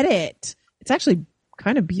get it. It's actually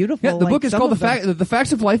kind of beautiful. Yeah, the book is called The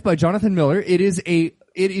Facts of Life by Jonathan Miller. It is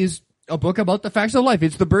a book about the facts of life.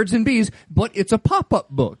 It's the birds and bees, but it's a pop-up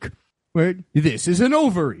book where this is an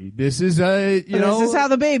ovary. This is this is how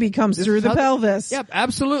the baby comes through the pelvis. Yep,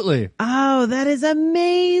 absolutely. Oh, that is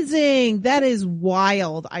amazing. That is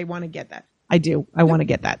wild. I want to get that. I do. I want to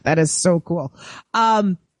get that. That is so cool.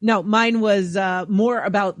 No, mine was, more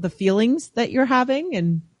about the feelings that you're having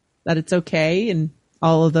and that it's okay and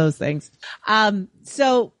all of those things.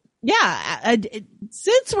 So yeah,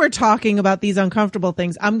 since we're talking about these uncomfortable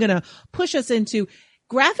things, I'm going to push us into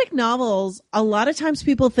graphic novels. A lot of times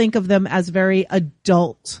people think of them as very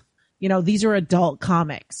adult. These are adult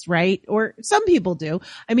comics, right? Or some people do.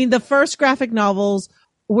 I mean, the first graphic novels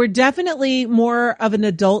were definitely more of an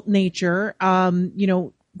adult nature.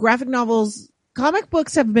 Graphic novels, comic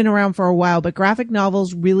books have been around for a while, but graphic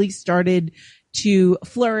novels really started to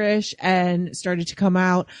flourish and started to come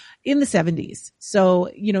out in the 70s. So,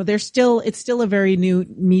 it's still a very new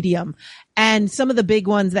medium. And some of the big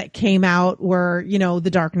ones that came out were, The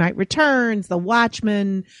Dark Knight Returns, The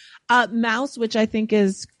Watchmen, Mouse, which I think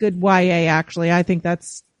is good YA, actually. I think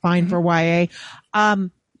that's fine for YA.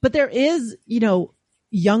 But there is,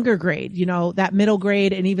 younger grade, that middle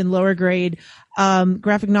grade and even lower grade,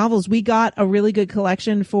 graphic novels. We got a really good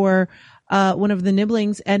collection for, one of the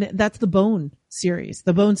Nibblings, and that's the Bone series.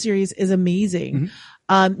 The Bone series is amazing.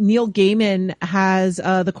 Neil Gaiman has,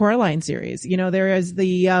 the Coraline series. There is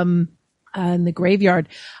the, in the graveyard.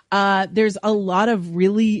 There's a lot of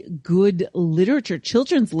really good literature,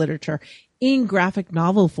 children's literature in graphic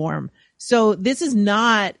novel form. So this is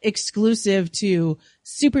not exclusive to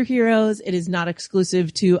superheroes. It is not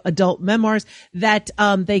exclusive to adult memoirs. That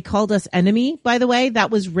they called us Enemy, by the way.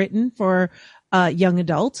 That was written for young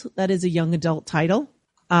adult. That is a young adult title.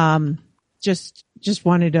 Just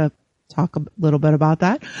wanted to talk a little bit about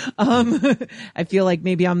that. I feel like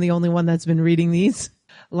maybe I'm the only one that's been reading these.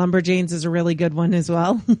 Lumberjanes is a really good one as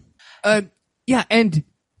well. Yeah, and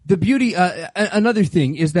the beauty, another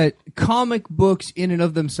thing is that comic books in and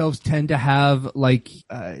of themselves tend to have like,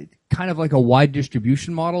 kind of like a wide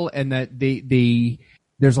distribution model, and that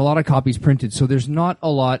there's a lot of copies printed. So there's not a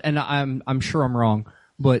lot, and I'm sure I'm wrong,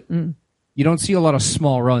 but you don't see a lot of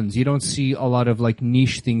small runs. You don't see a lot of like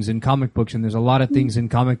niche things in comic books, and there's a lot of things in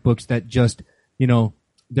comic books that just,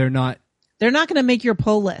 they're not going to make your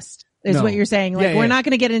pull list is what you're saying. Like, we're not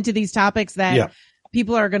going to get into these topics that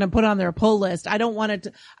people are going to put on their pull list. I don't want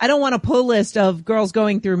a pull list of girls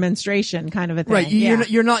going through menstruation kind of a thing. Right.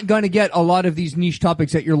 You're not going to get a lot of these niche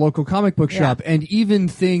topics at your local comic book shop. And even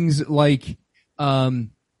things like,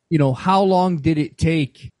 how long did it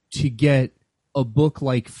take to get a book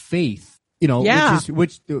like Faith?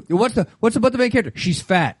 What's about the main character? She's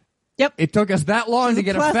fat. Yep. It took us that long to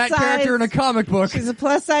get a fat character in a comic book. She's a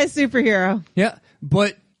plus size superhero. Yeah.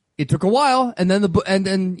 But it took a while, and then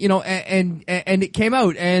and it came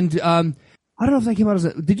out, and I don't know if that came out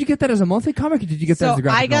did you get that as a monthly comic, or did you get that as a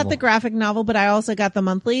graphic novel? I got the graphic novel, but I also got the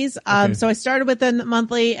monthlies. Okay. So I started with the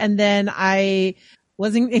monthly, and then I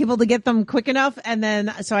wasn't able to get them quick enough, and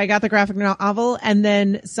then so I got the graphic novel, and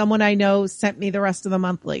then someone I know sent me the rest of the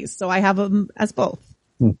monthlies, so I have them as both.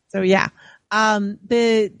 So yeah.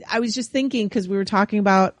 I was just thinking, because we were talking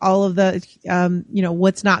about all of the,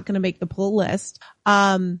 what's not going to make the pull list.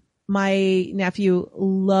 My nephew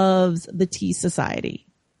loves the Tea Society.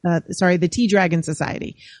 The Tea Dragon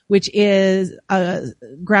Society, which is,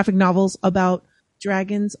 graphic novels about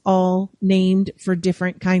dragons all named for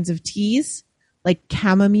different kinds of teas, like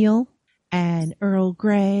chamomile and Earl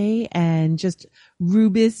Grey and just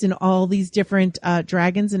rubus and all these different,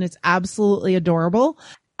 dragons. And it's absolutely adorable.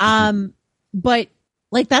 But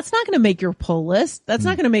like, that's not going to make your pull list. That's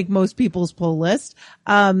not going to make most people's pull list.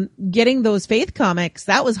 Getting those Faith comics,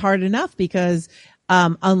 that was hard enough because,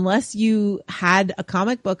 unless you had a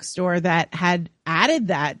comic book store that had added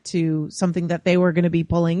that to something that they were going to be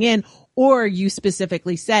pulling in, or you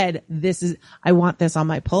specifically said, I want this on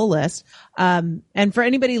my pull list. And for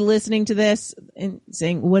anybody listening to this and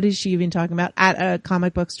saying, what is she even talking about? At a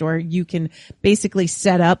comic book store, you can basically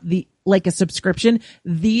set up like a subscription.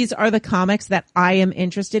 These are the comics that I am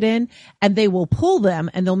interested in, and they will pull them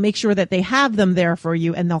and they'll make sure that they have them there for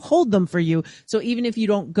you and they'll hold them for you. So even if you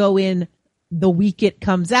don't go in the week it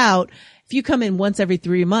comes out, if you come in once every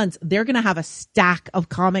 3 months, they're going to have a stack of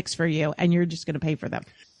comics for you and you're just going to pay for them.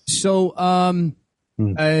 So, I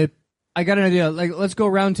got an idea. Like, let's go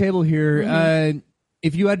round table here.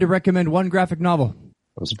 If you had to recommend one graphic novel.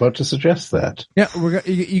 I was about to suggest that. Yeah,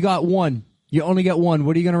 you got one. You only get one.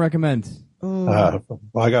 What are you going to recommend? I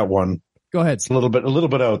got one. Go ahead. It's a little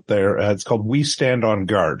bit out there. It's called We Stand on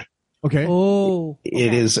Guard. Okay. Oh, okay.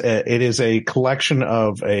 It is a collection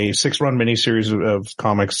of a 6-run miniseries of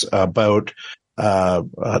comics about,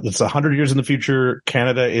 it's 100 years in the future.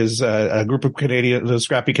 Canada is a group of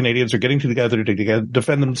scrappy Canadians are getting together to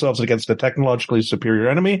defend themselves against a technologically superior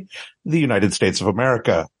enemy, the United States of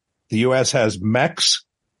America. The U.S. has mechs.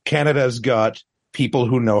 Canada's got people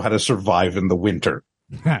who know how to survive in the winter.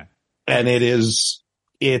 And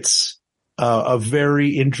it's a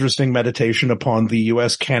very interesting meditation upon the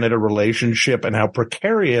U.S.-Canada relationship and how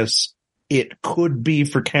precarious it could be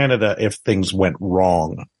for Canada if things went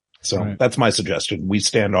wrong. So That's my suggestion. We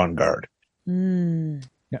Stand on Guard.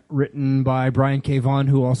 Yeah, written by Brian K. Vaughan,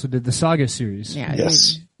 who also did the Saga series. Yeah.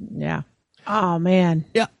 Yes. Yeah. Oh man.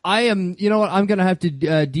 Yeah, I am. You know what? I'm gonna have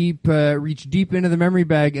to reach deep into the memory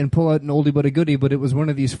bag and pull out an oldie but a goodie. But it was one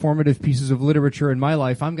of these formative pieces of literature in my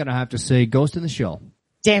life. I'm gonna have to say Ghost in the Shell.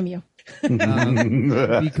 Damn you.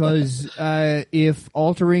 Because if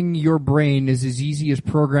altering your brain is as easy as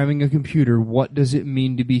programming a computer, what does it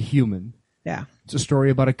mean to be human? Yeah. It's a story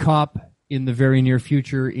about a cop in the very near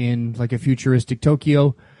future in like a futuristic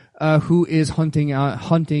Tokyo. Who is hunting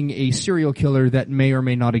a serial killer that may or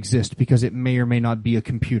may not exist because it may or may not be a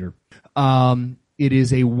computer. It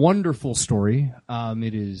is a wonderful story.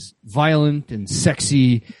 It is violent and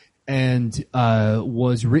sexy and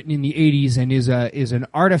was written in the 80s and is an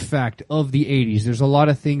artifact of the 80s. There's a lot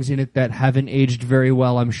of things in it that haven't aged very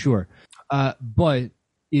well, I'm sure. But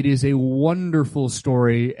It is a wonderful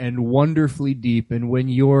story and wonderfully deep. And when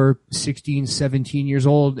you're 16, 17 years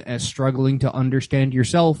old and struggling to understand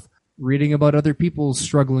yourself, reading about other people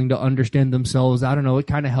struggling to understand themselves, I don't know, it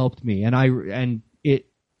kind of helped me. And it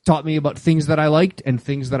taught me about things that I liked and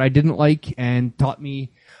things that I didn't like, and taught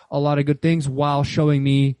me a lot of good things while showing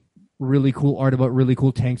me really cool art about really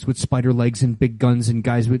cool tanks with spider legs and big guns and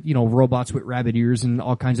guys with, robots with rabbit ears and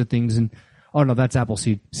all kinds of things. And oh no, that's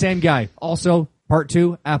Appleseed. Same guy. Also, Part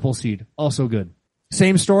 2, Appleseed. Also good.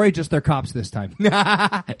 Same story, just they're cops this time.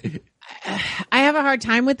 I have a hard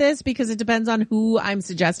time with this because it depends on who I'm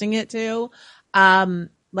suggesting it to.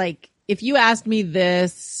 If you asked me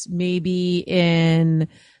this maybe in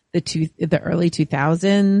the early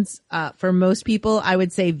 2000s, for most people, I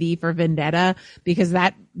would say V for Vendetta, because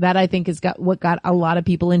that I think has got what got a lot of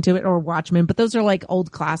people into it, or Watchmen, but those are like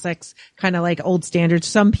old classics, kind of like old standards.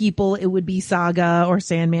 Some people, it would be Saga or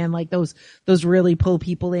Sandman, like those really pull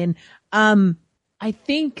people in. I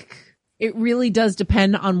think it really does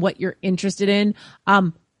depend on what you're interested in.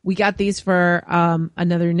 We got these for,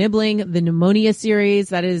 another nibbling, the Pneumonia series.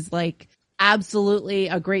 That is like absolutely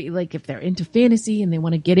a great, like if they're into fantasy and they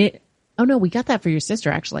want to get it. Oh no, we got that for your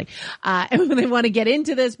sister actually. And when they want to get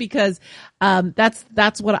into this because,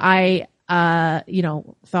 that's what I,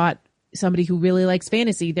 thought somebody who really likes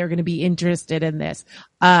fantasy, they're going to be interested in this.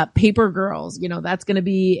 Paper Girls, that's going to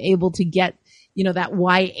be able to get, that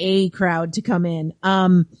YA crowd to come in.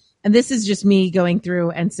 And this is just me going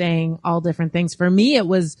through and saying all different things. For me, it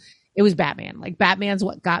was Batman. Like Batman's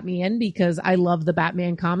what got me in because I love the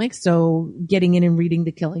Batman comics. So getting in and reading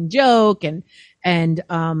The Killing Joke and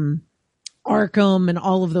Arkham and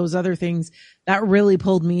all of those other things, that really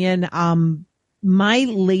pulled me in. My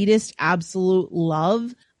latest absolute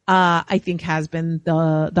love, I think has been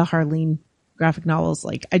the Harleen graphic novels.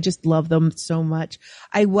 Like I just love them so much.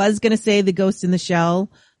 I was going to say The Ghost in the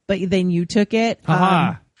Shell, but then you took it.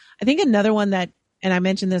 I think another one that, and I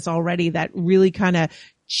mentioned this already, that really kind of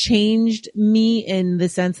changed me in the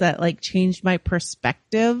sense that like changed my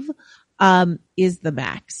perspective, is The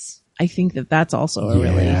Max. I think that's also a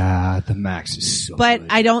really, The Max is so but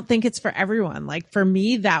good. I don't think it's for everyone. Like for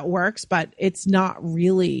me, that works, but it's not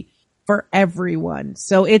really for everyone.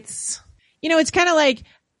 So it's, it's kind of like,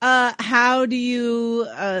 how do you,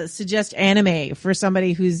 suggest anime for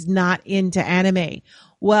somebody who's not into anime?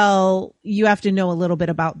 Well, you have to know a little bit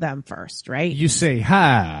about them first, right? You say,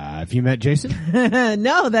 have you met Jason?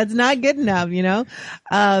 No, that's not good enough,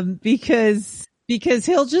 because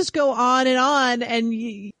he'll just go on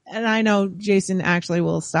and I know Jason actually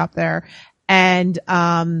will stop there and,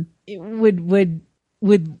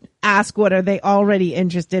 would ask what are they already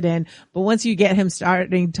interested in. But once you get him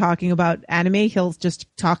starting talking about anime, he'll just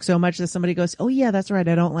talk so much that somebody goes, oh yeah, that's right,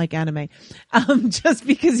 I don't like anime. Just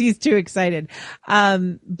because he's too excited.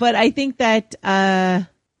 But I think that,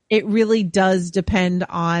 it really does depend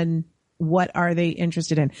on what are they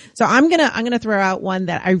interested in. So I'm gonna throw out one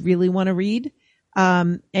that I really want to read.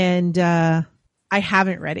 I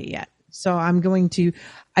haven't read it yet. So I'm going to,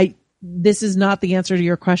 this is not the answer to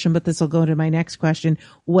your question, but this will go to my next question.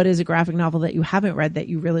 What is a graphic novel that you haven't read that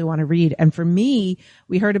you really want to read? And for me,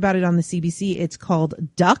 we heard about it on the CBC. It's called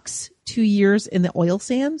Ducks, 2 Years in the Oil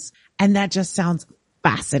Sands. And that just sounds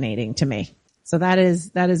fascinating to me. So that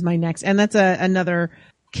is my next. And that's another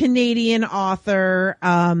Canadian author.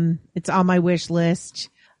 It's on my wish list.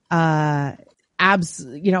 Everybody,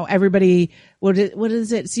 what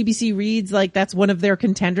is it? CBC reads, like that's one of their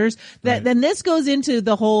contenders. Right. Then this goes into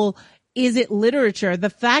the whole, is it literature? The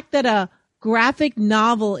fact that a graphic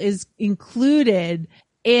novel is included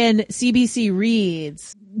in CBC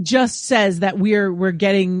reads just says that we're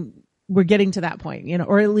getting to that point,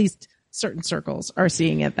 or at least certain circles are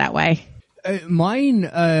seeing it that way. Mine,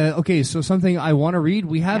 okay, so something I want to read,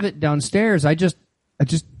 we have it downstairs. I just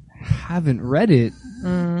haven't read it.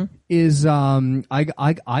 Is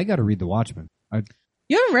I got to read The Watchmen.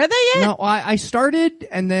 You haven't read that yet? No, I started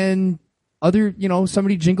and then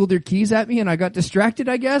somebody jingled their keys at me and I got distracted,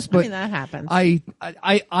 I guess. But that happens.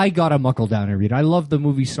 I gotta muckle down and read. I love the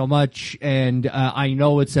movie so much, and I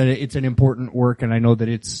know it's an important work, and I know that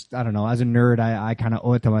it's, I don't know, as a nerd, I kind of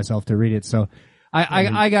owe it to myself to read it. So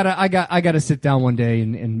I gotta sit down one day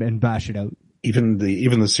and bash it out. Even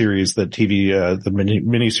the series, the TV, the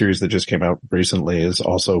mini series that just came out recently is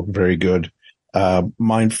also very good.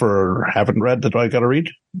 Mine for haven't read that I gotta read.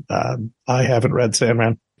 I haven't read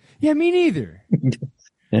Sandman. Yeah, me neither.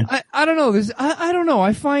 Yeah. I don't know this. I don't know.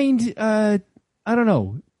 I find, I don't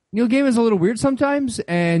know. Neil Gaiman's a little weird sometimes.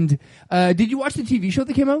 And, did you watch the TV show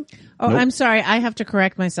that came out? Oh, nope. I'm sorry. I have to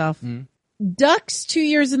correct myself. Ducks, 2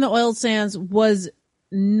 Years in the Oil Sands was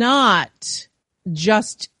not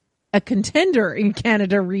just a contender in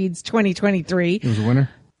Canada Reads 2023. It was a winner.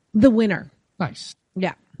 The winner. Nice.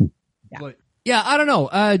 Yeah. But, yeah, I don't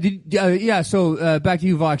know. So back to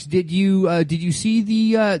you, Vox. Did you see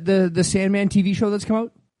the Sandman TV show that's come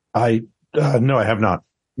out? No, I have not.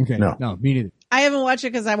 Okay. No, me neither. I haven't watched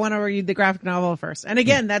it because I want to read the graphic novel first. And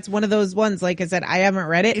again, that's one of those ones, like I said, I haven't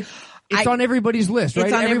read it. It's on everybody's list,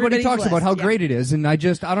 right? Everybody talks about how great it is, and I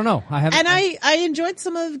don't know. I haven't. And I enjoyed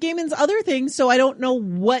some of Gaiman's other things, so I don't know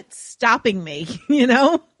what's stopping me, you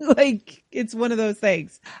know? Like, it's one of those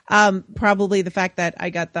things. Probably the fact that I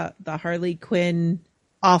got the Harley Quinn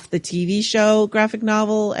off the TV show graphic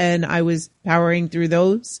novel, and I was powering through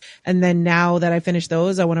those. And then now that I finished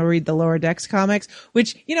those, I want to read the Lower Decks comics,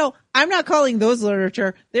 which, you know, I'm not calling those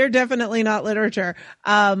literature. They're definitely not literature.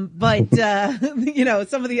 But you know,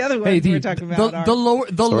 some of the other ones we're talking about are.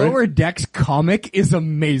 The Lower Decks comic is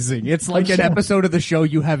amazing. It's like an episode of the show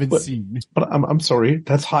you haven't seen. But I'm sorry,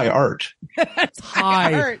 that's high art. That's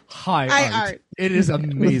high art. It is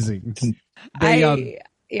amazing.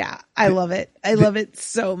 Yeah, I love it. I love it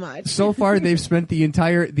so much. So far, they've spent the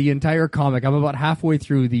entire comic. I'm about halfway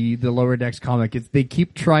through the Lower Decks comic. They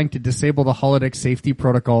keep trying to disable the holodeck safety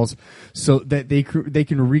protocols so that they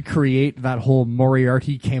can recreate that whole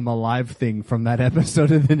Moriarty came alive thing from that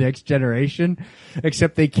episode of The Next Generation.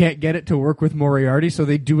 Except they can't get it to work with Moriarty, so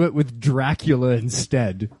they do it with Dracula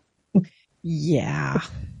instead. Yeah.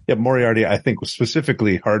 Yeah, Moriarty, I think, was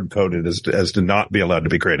specifically hard-coded as to not be allowed to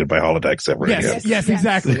be created by holodecks ever again. Yes,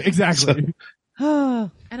 exactly.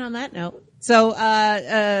 And on that note, so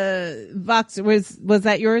Vox, was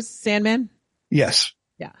that yours, Sandman? Yes.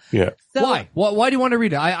 Yeah. So, why? Why do you want to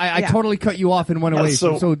read it? I totally cut you off and went away.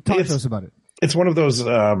 So talk to us about it. It's one of those.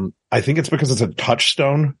 I think it's because it's a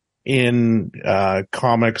touchstone in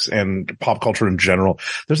comics and pop culture in general.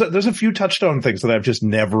 There's a few touchstone things that I've just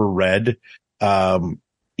never read.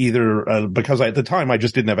 Either because at the time I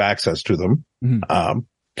just didn't have access to them. Mm-hmm.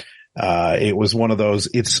 It was one of those,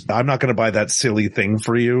 I'm not going to buy that silly thing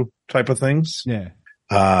for you type of things. Yeah.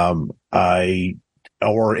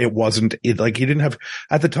 Or it wasn't, like he didn't have,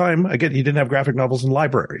 at the time, again, he didn't have graphic novels in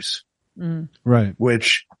libraries. Mm. Right.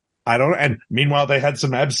 Which and meanwhile they had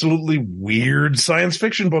some absolutely weird science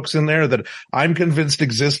fiction books in there that I'm convinced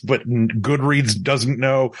exist, but Goodreads doesn't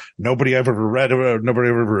know. Nobody ever read it. Nobody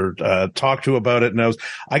ever talked to about it knows.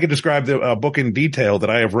 I could describe the book in detail that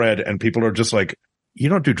I have read and people are just like, you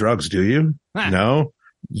don't do drugs, do you? No.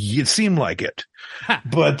 You seem like it.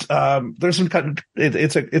 But, there's some kind of,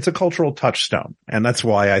 it's a cultural touchstone. And that's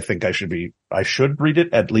why I think I should read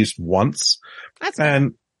it at least once.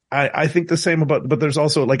 And I think the same but there's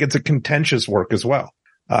also like, it's a contentious work as well,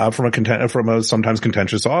 from a sometimes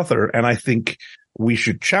contentious author. And I think we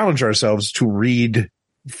should challenge ourselves to read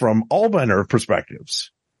from all manner of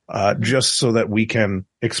perspectives, just so that we can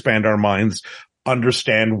expand our minds,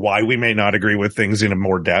 understand why we may not agree with things in a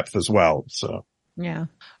more depth as well. So. Yeah.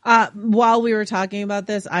 While we were talking about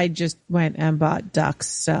this, I just went and bought Ducks.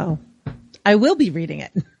 So I will be reading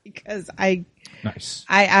it because Nice.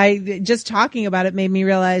 I just talking about it made me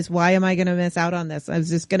realize, why am I going to miss out on this? I was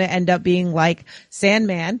just going to end up being like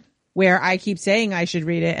Sandman, where I keep saying I should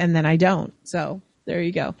read it and then I don't. So there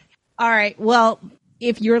you go. All right. Well,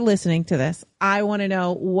 if you're listening to this, I want to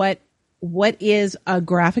know what is a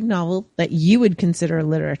graphic novel that you would consider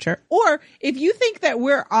literature? Or if you think that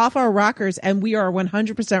we're off our rockers and we are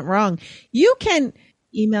 100% wrong, you can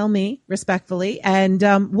email me respectfully and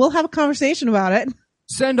we'll have a conversation about it.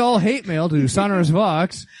 Send all hate mail to Sonorous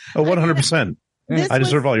Vox. Oh, 100%. I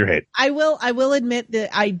deserve all your hate. I will admit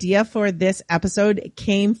the idea for this episode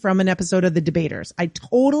came from an episode of The Debaters. I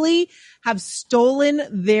totally have stolen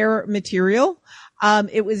their material.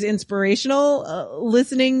 It was inspirational,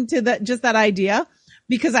 listening to that idea,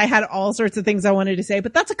 because I had all sorts of things I wanted to say,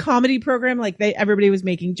 but that's a comedy program. Like everybody was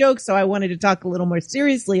making jokes. So I wanted to talk a little more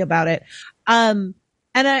seriously about it.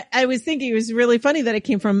 And I was thinking it was really funny that it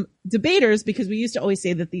came from Debaters, because we used to always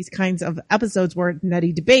say that these kinds of episodes were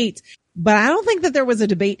nutty debates, but I don't think that there was a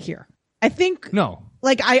debate here. I think, no,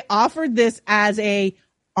 like I offered this as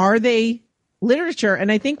are they literature?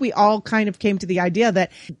 And I think we all kind of came to the idea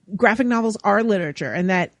that graphic novels are literature and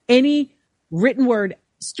that any written word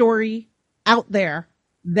story out there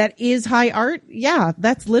that is high art, yeah,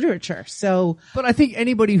 that's literature. So, but I think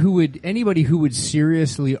anybody who would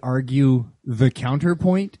seriously argue the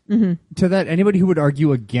counterpoint to that, anybody who would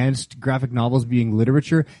argue against graphic novels being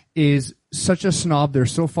literature is such a snob. They're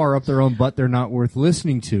so far up their own butt, they're not worth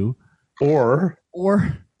listening to. Or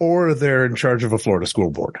they're in charge of a Florida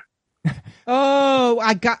school board.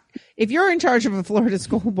 If you're in charge of a Florida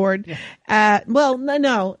school board, well,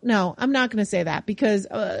 no, I'm not going to say that, because,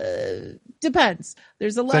 depends.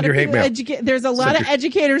 There's a lot Send of your hate people mail. there's a lot of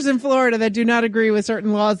educators in Florida that do not agree with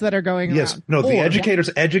certain laws that are going Yes. around. No, the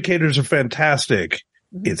educators are fantastic.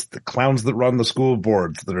 It's the clowns that run the school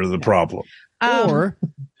boards that are the problem.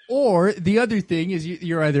 Or the other thing is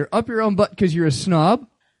you're either up your own butt because you're a snob,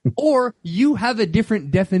 or you have a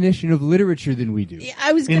different definition of literature than we do.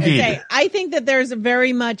 I was going to say, I think that there's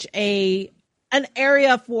very much an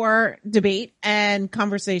area for debate and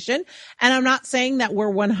conversation. And I'm not saying that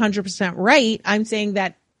we're 100% right. I'm saying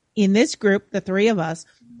that in this group, the three of us,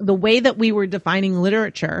 the way that we were defining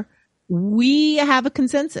literature, we have a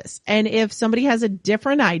consensus. And if somebody has a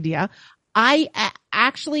different idea, I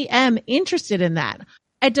actually am interested in that.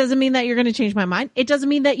 It doesn't mean that you're going to change my mind. It doesn't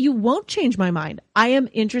mean that you won't change my mind. I am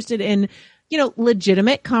interested in,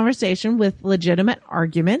 legitimate conversation with legitimate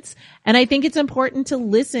arguments. And I think it's important to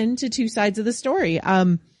listen to two sides of the story.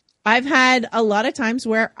 I've had a lot of times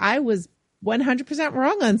where I was 100%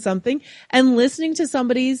 wrong on something, and listening to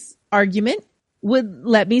somebody's argument would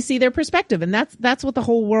let me see their perspective. And that's what the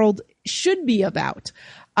whole world should be about.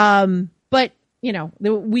 But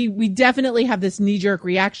we definitely have this knee-jerk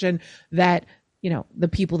reaction that, the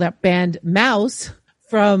people that banned mouse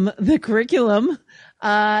from the curriculum,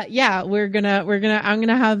 I'm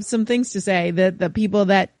gonna have some things to say. That the people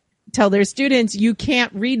that tell their students you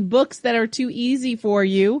can't read books that are too easy for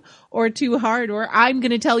you or too hard, or I'm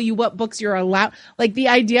going to tell you what books you're allowed. Like the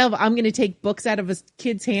idea of I'm going to take books out of a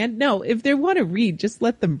kid's hand. No, if they want to read, just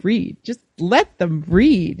let them read. Just let them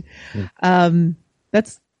read.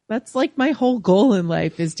 That's like my whole goal in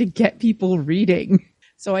life is to get people reading.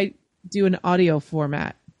 So I do an audio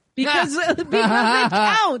format because it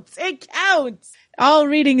counts. It counts. All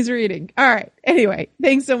reading is reading. All right. Anyway,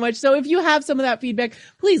 thanks so much. So if you have some of that feedback,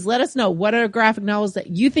 please let us know. What are graphic novels that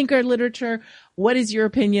you think are literature? What is your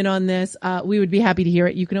opinion on this? We would be happy to hear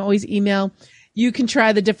it. You can always email. You can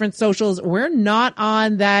try the different socials. We're not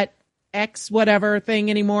on that X whatever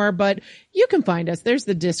thing anymore, but you can find us. There's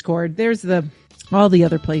the Discord. There's all the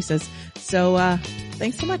other places. So,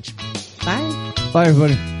 thanks so much. Bye. Bye,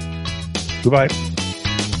 everybody. Goodbye.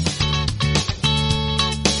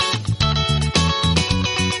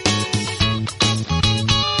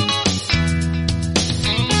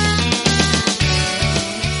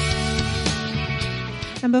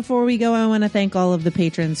 And before we go, I want to thank all of the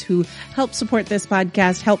patrons who help support this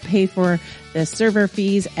podcast, help pay for the server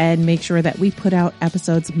fees, and make sure that we put out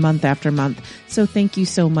episodes month after month. So thank you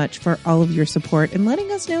so much for all of your support and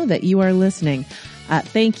letting us know that you are listening.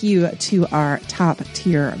 Thank you to our top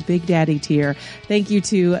tier, Big Daddy tier. Thank you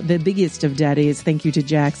to the biggest of daddies. Thank you to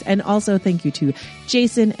Jax. And also thank you to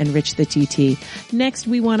Jason and Rich the TT. Next,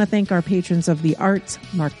 we want to thank our patrons of the arts,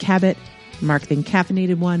 Mark Cabot, Mark the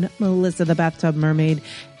Caffeinated One, Melissa the Bathtub Mermaid,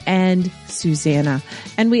 and Susanna.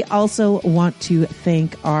 And we also want to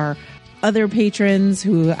thank our other patrons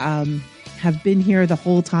who have been here the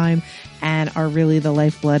whole time and are really the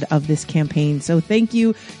lifeblood of this campaign. So thank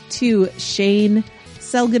you to Shane,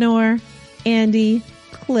 Selganor, Andy,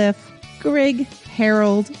 Cliff, Greg,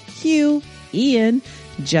 Harold, Hugh, Ian,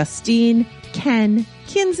 Justine, Ken,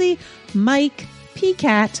 Kinsey, Mike,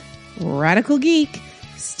 PCAT, Radical Geek,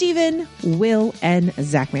 Steven, Will, and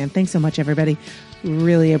Zachman. Thanks so much, everybody.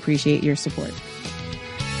 Really appreciate your support.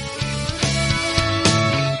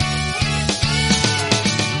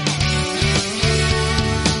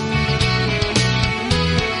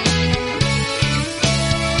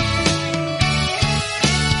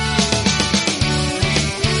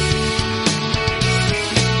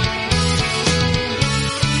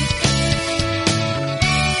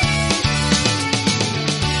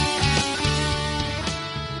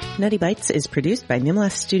 Nutty Bites is produced by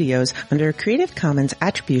Nimlas Studios under a Creative Commons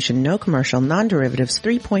Attribution No Commercial Non-Derivatives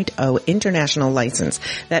 3.0 International License.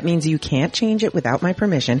 That means you can't change it without my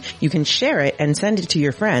permission. You can share it and send it to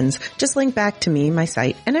your friends. Just link back to me, my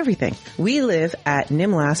site, and everything. We live at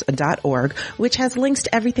nimlas.org, which has links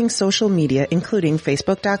to everything social media, including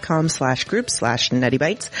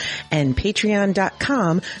facebook.com/group/nuttybites and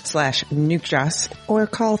patreon.com/nukejoss, or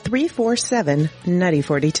call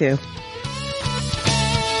 347-NUTTY42.